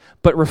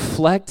 but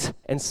reflect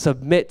and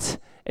submit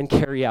and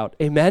carry out.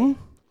 Amen?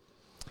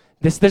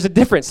 There's a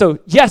difference. So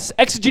yes,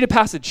 exegete a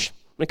passage.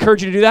 I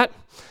encourage you to do that.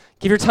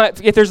 Give your time.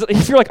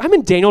 If you're like, I'm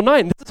in Daniel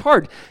 9, this is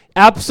hard.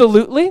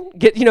 Absolutely.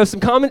 Get some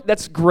comment.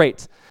 That's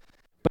great.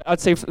 But I'd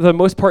say for the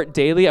most part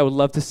daily, I would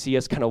love to see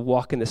us kind of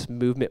walk in this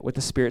movement with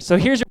the Spirit. So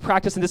here's your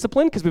practice and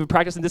discipline, because we have a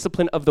practice and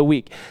discipline of the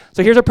week.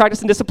 So here's our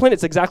practice and discipline.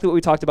 It's exactly what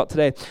we talked about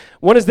today.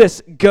 One is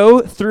this: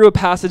 go through a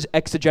passage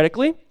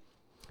exegetically.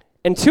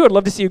 And two, I'd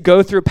love to see you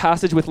go through a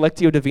passage with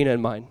Lectio Divina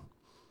in mind.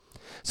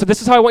 So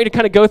this is how I want you to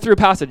kind of go through a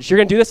passage. You're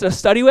going to do this in a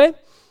study way.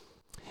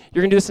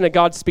 You're going to do this in a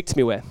God speak to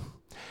me way.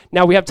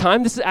 Now we have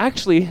time. This is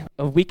actually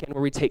a weekend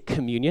where we take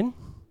communion.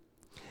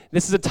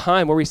 This is a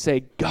time where we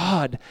say,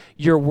 God,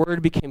 your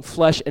word became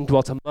flesh and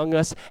dwelt among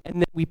us, and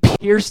then we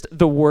pierced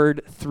the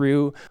word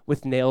through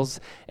with nails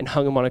and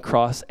hung him on a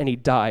cross, and he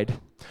died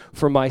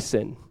for my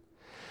sin.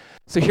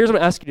 So here's what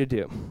I'm asking you to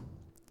do.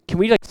 Can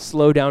we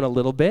slow down a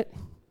little bit?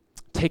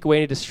 Take away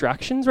any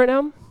distractions right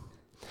now?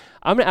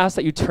 I'm going to ask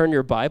that you turn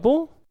your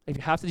Bible. If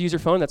you have to use your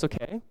phone, that's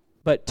okay.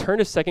 But turn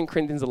to 2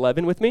 Corinthians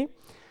 11 with me.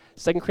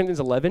 2 Corinthians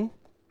 11.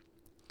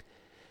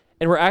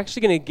 And we're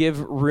actually going to give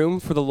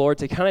room for the Lord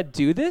to kind of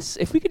do this.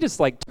 If we could just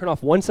turn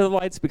off one set of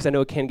lights, because I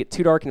know it can get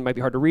too dark and it might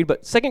be hard to read,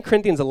 but 2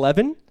 Corinthians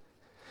 11.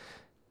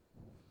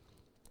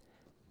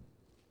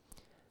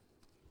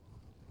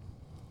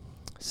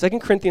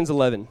 Second Corinthians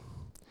 11.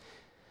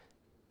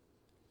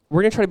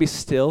 We're going to try to be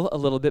still a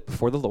little bit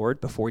before the Lord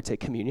before we take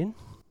communion.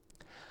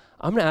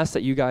 I'm going to ask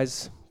that you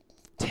guys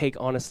take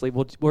honestly.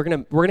 We're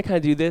going to kind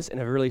of do this in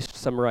a really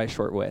summarized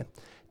short way.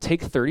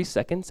 Take 30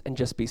 seconds and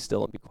just be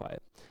still and be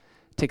quiet.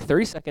 Take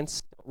 30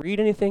 seconds, don't read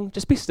anything,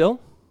 just be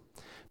still,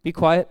 be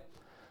quiet.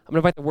 I'm going to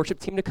invite the worship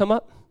team to come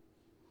up.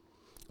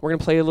 We're going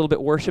to play a little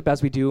bit worship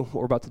as we do what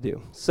we're about to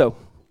do. So,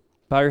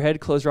 bow your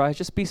head, close your eyes,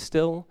 just be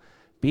still,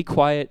 be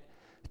quiet,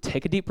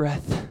 take a deep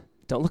breath,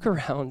 don't look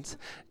around,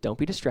 don't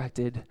be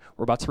distracted.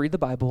 We're about to read the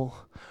Bible.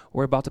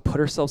 We're about to put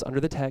ourselves under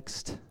the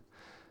text.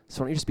 So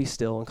why don't you just be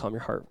still and calm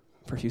your heart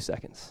for a few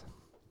seconds.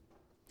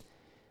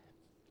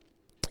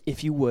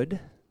 If you would,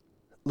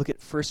 look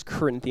at 1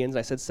 Corinthians.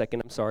 I said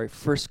second, I'm sorry.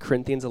 1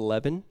 Corinthians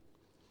 11.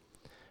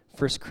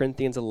 1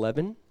 Corinthians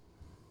 11,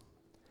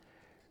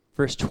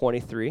 verse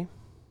 23.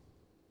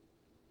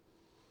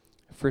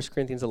 1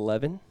 Corinthians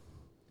 11,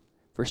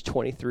 verse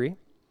 23.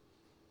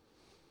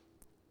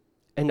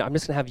 And I'm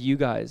just going to have you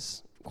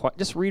guys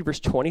just read verse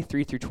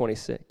 23 through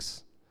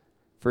 26.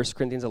 1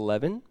 Corinthians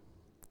 11,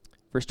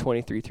 verse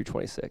 23 through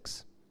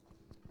 26.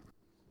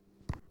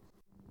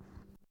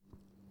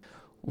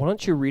 Why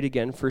don't you read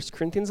again 1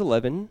 Corinthians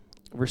 11,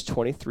 verse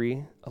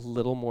 23, a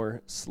little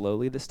more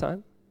slowly this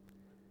time.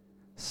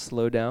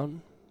 Slow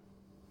down.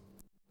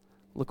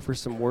 Look for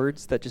some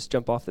words that just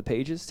jump off the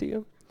pages to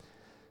you.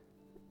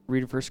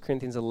 Read 1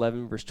 Corinthians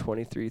 11, verse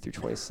 23 through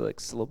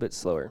 26, a little bit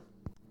slower.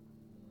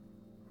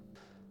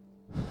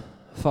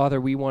 Father,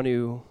 we want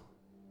to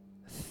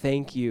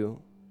thank you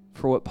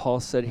for what Paul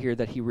said here,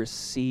 that he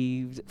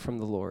received from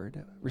the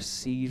Lord.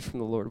 Received from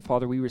the Lord.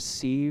 Father, we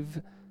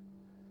receive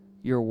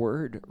your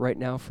word right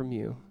now from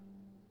you.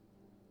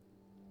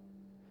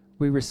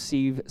 We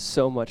receive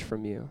so much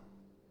from you.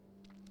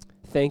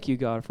 Thank you,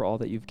 God, for all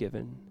that you've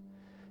given.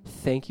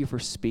 Thank you for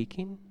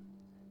speaking.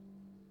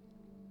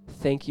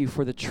 Thank you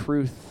for the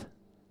truth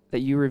that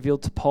you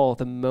revealed to Paul at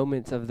the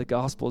moment of the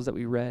Gospels that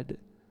we read.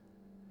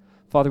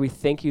 Father, we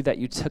thank you that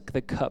you took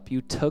the cup,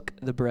 you took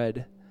the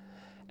bread.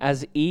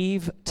 As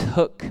Eve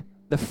took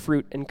the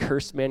fruit and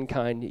cursed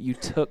mankind, you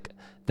took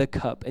the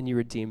cup and you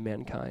redeemed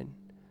mankind.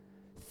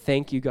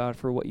 Thank you, God,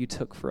 for what you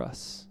took for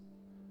us.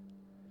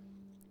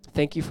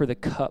 Thank you for the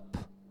cup.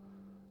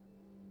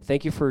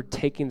 Thank you for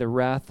taking the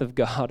wrath of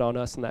God on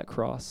us on that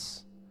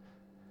cross.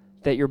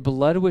 That your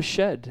blood was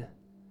shed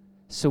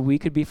so we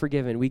could be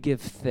forgiven. We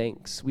give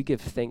thanks. We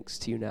give thanks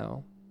to you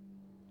now.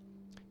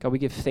 God, we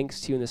give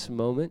thanks to you in this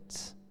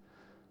moment.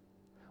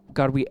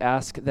 God, we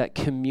ask that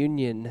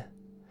communion,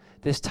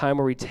 this time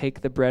where we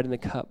take the bread and the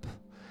cup,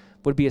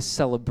 would be a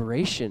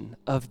celebration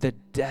of the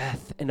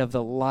death and of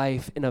the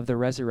life and of the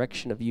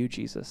resurrection of you,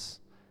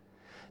 Jesus.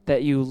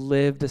 That you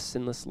lived a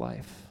sinless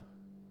life.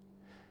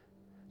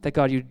 That,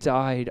 God, you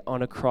died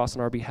on a cross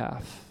on our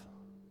behalf.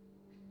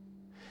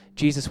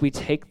 Jesus, we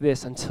take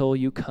this until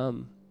you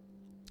come.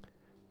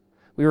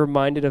 We are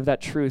reminded of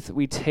that truth.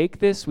 We take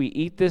this, we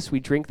eat this, we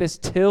drink this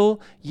till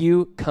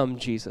you come,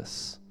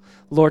 Jesus.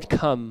 Lord,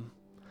 come.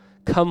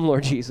 Come,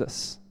 Lord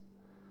Jesus.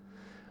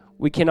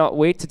 We cannot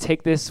wait to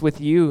take this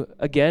with you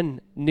again,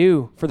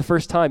 new, for the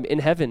first time in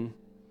heaven.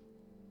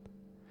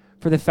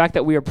 For the fact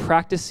that we are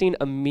practicing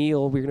a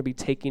meal we're going to be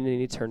taking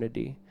in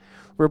eternity.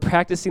 We're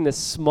practicing this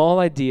small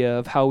idea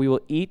of how we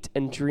will eat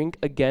and drink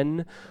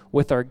again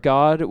with our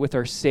God, with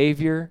our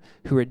Savior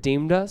who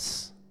redeemed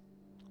us.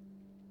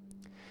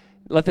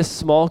 Let this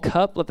small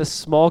cup, let this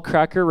small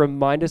cracker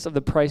remind us of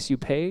the price you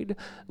paid.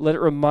 Let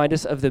it remind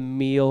us of the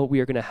meal we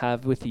are going to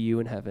have with you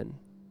in heaven.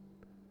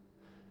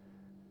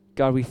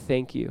 God, we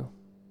thank you.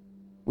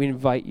 We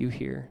invite you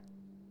here.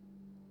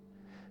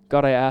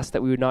 God, I ask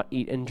that we would not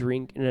eat and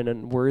drink in an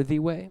unworthy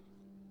way,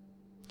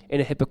 in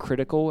a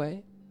hypocritical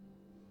way.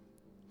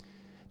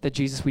 that,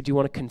 Jesus, we do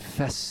want to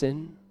confess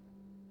sin.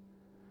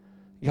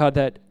 God,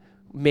 that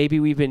maybe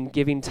we've been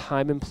giving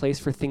time and place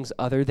for things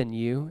other than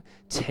you.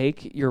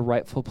 Take your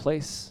rightful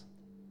place.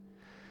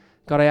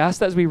 God, I ask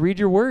that as we read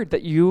your word,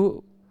 that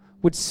you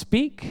would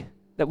speak,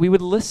 that we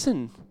would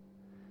listen,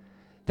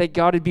 that,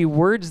 God, it'd be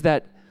words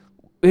that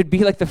it'd be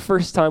like the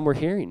first time we're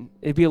hearing.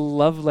 It'd be a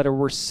love letter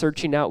we're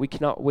searching out. We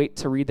cannot wait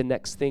to read the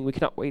next thing. We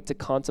cannot wait to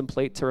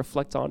contemplate, to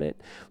reflect on it.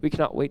 We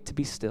cannot wait to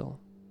be still.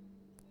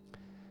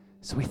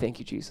 So we thank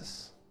you,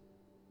 Jesus.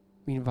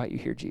 We invite you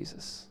here,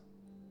 Jesus.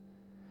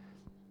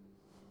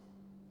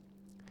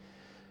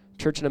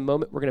 Church, in a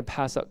moment, we're going to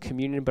pass out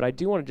communion, but I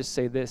do want to just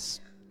say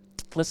this.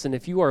 Listen,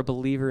 if you are a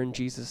believer in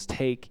Jesus,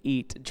 take,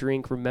 eat,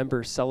 drink,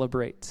 remember,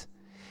 celebrate.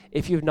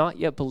 If you have not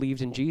yet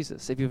believed in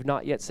Jesus, if you have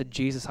not yet said,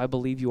 Jesus, I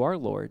believe you are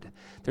Lord,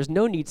 there's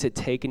no need to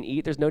take and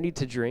eat. There's no need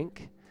to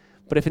drink.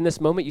 But if in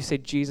this moment you say,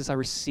 Jesus, I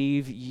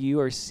receive you,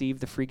 I receive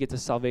the free gift of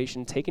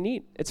salvation, take and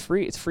eat. It's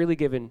free. It's freely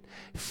given.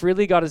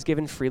 Freely God has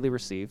given, freely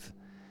receive.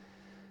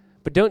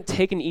 But don't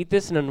take and eat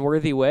this in an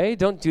unworthy way.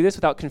 Don't do this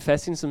without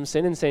confessing some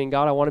sin and saying,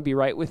 God, I want to be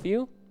right with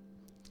you.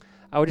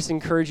 I would just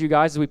encourage you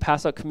guys as we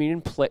pass out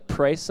communion,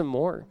 pray some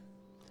more.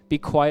 Be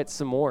quiet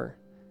some more.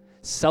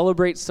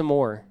 Celebrate some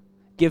more.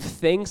 Give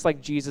thanks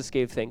like Jesus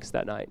gave thanks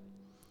that night.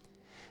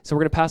 So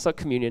we're going to pass out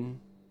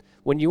communion.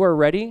 When you are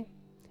ready,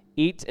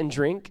 eat and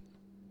drink,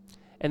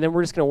 and then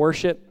we're just going to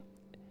worship,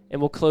 and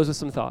we'll close with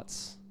some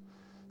thoughts.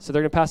 So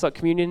they're going to pass out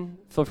communion.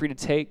 Feel free to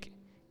take,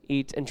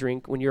 eat, and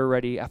drink when you're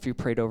ready after you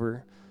prayed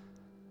over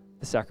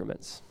the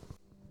sacraments.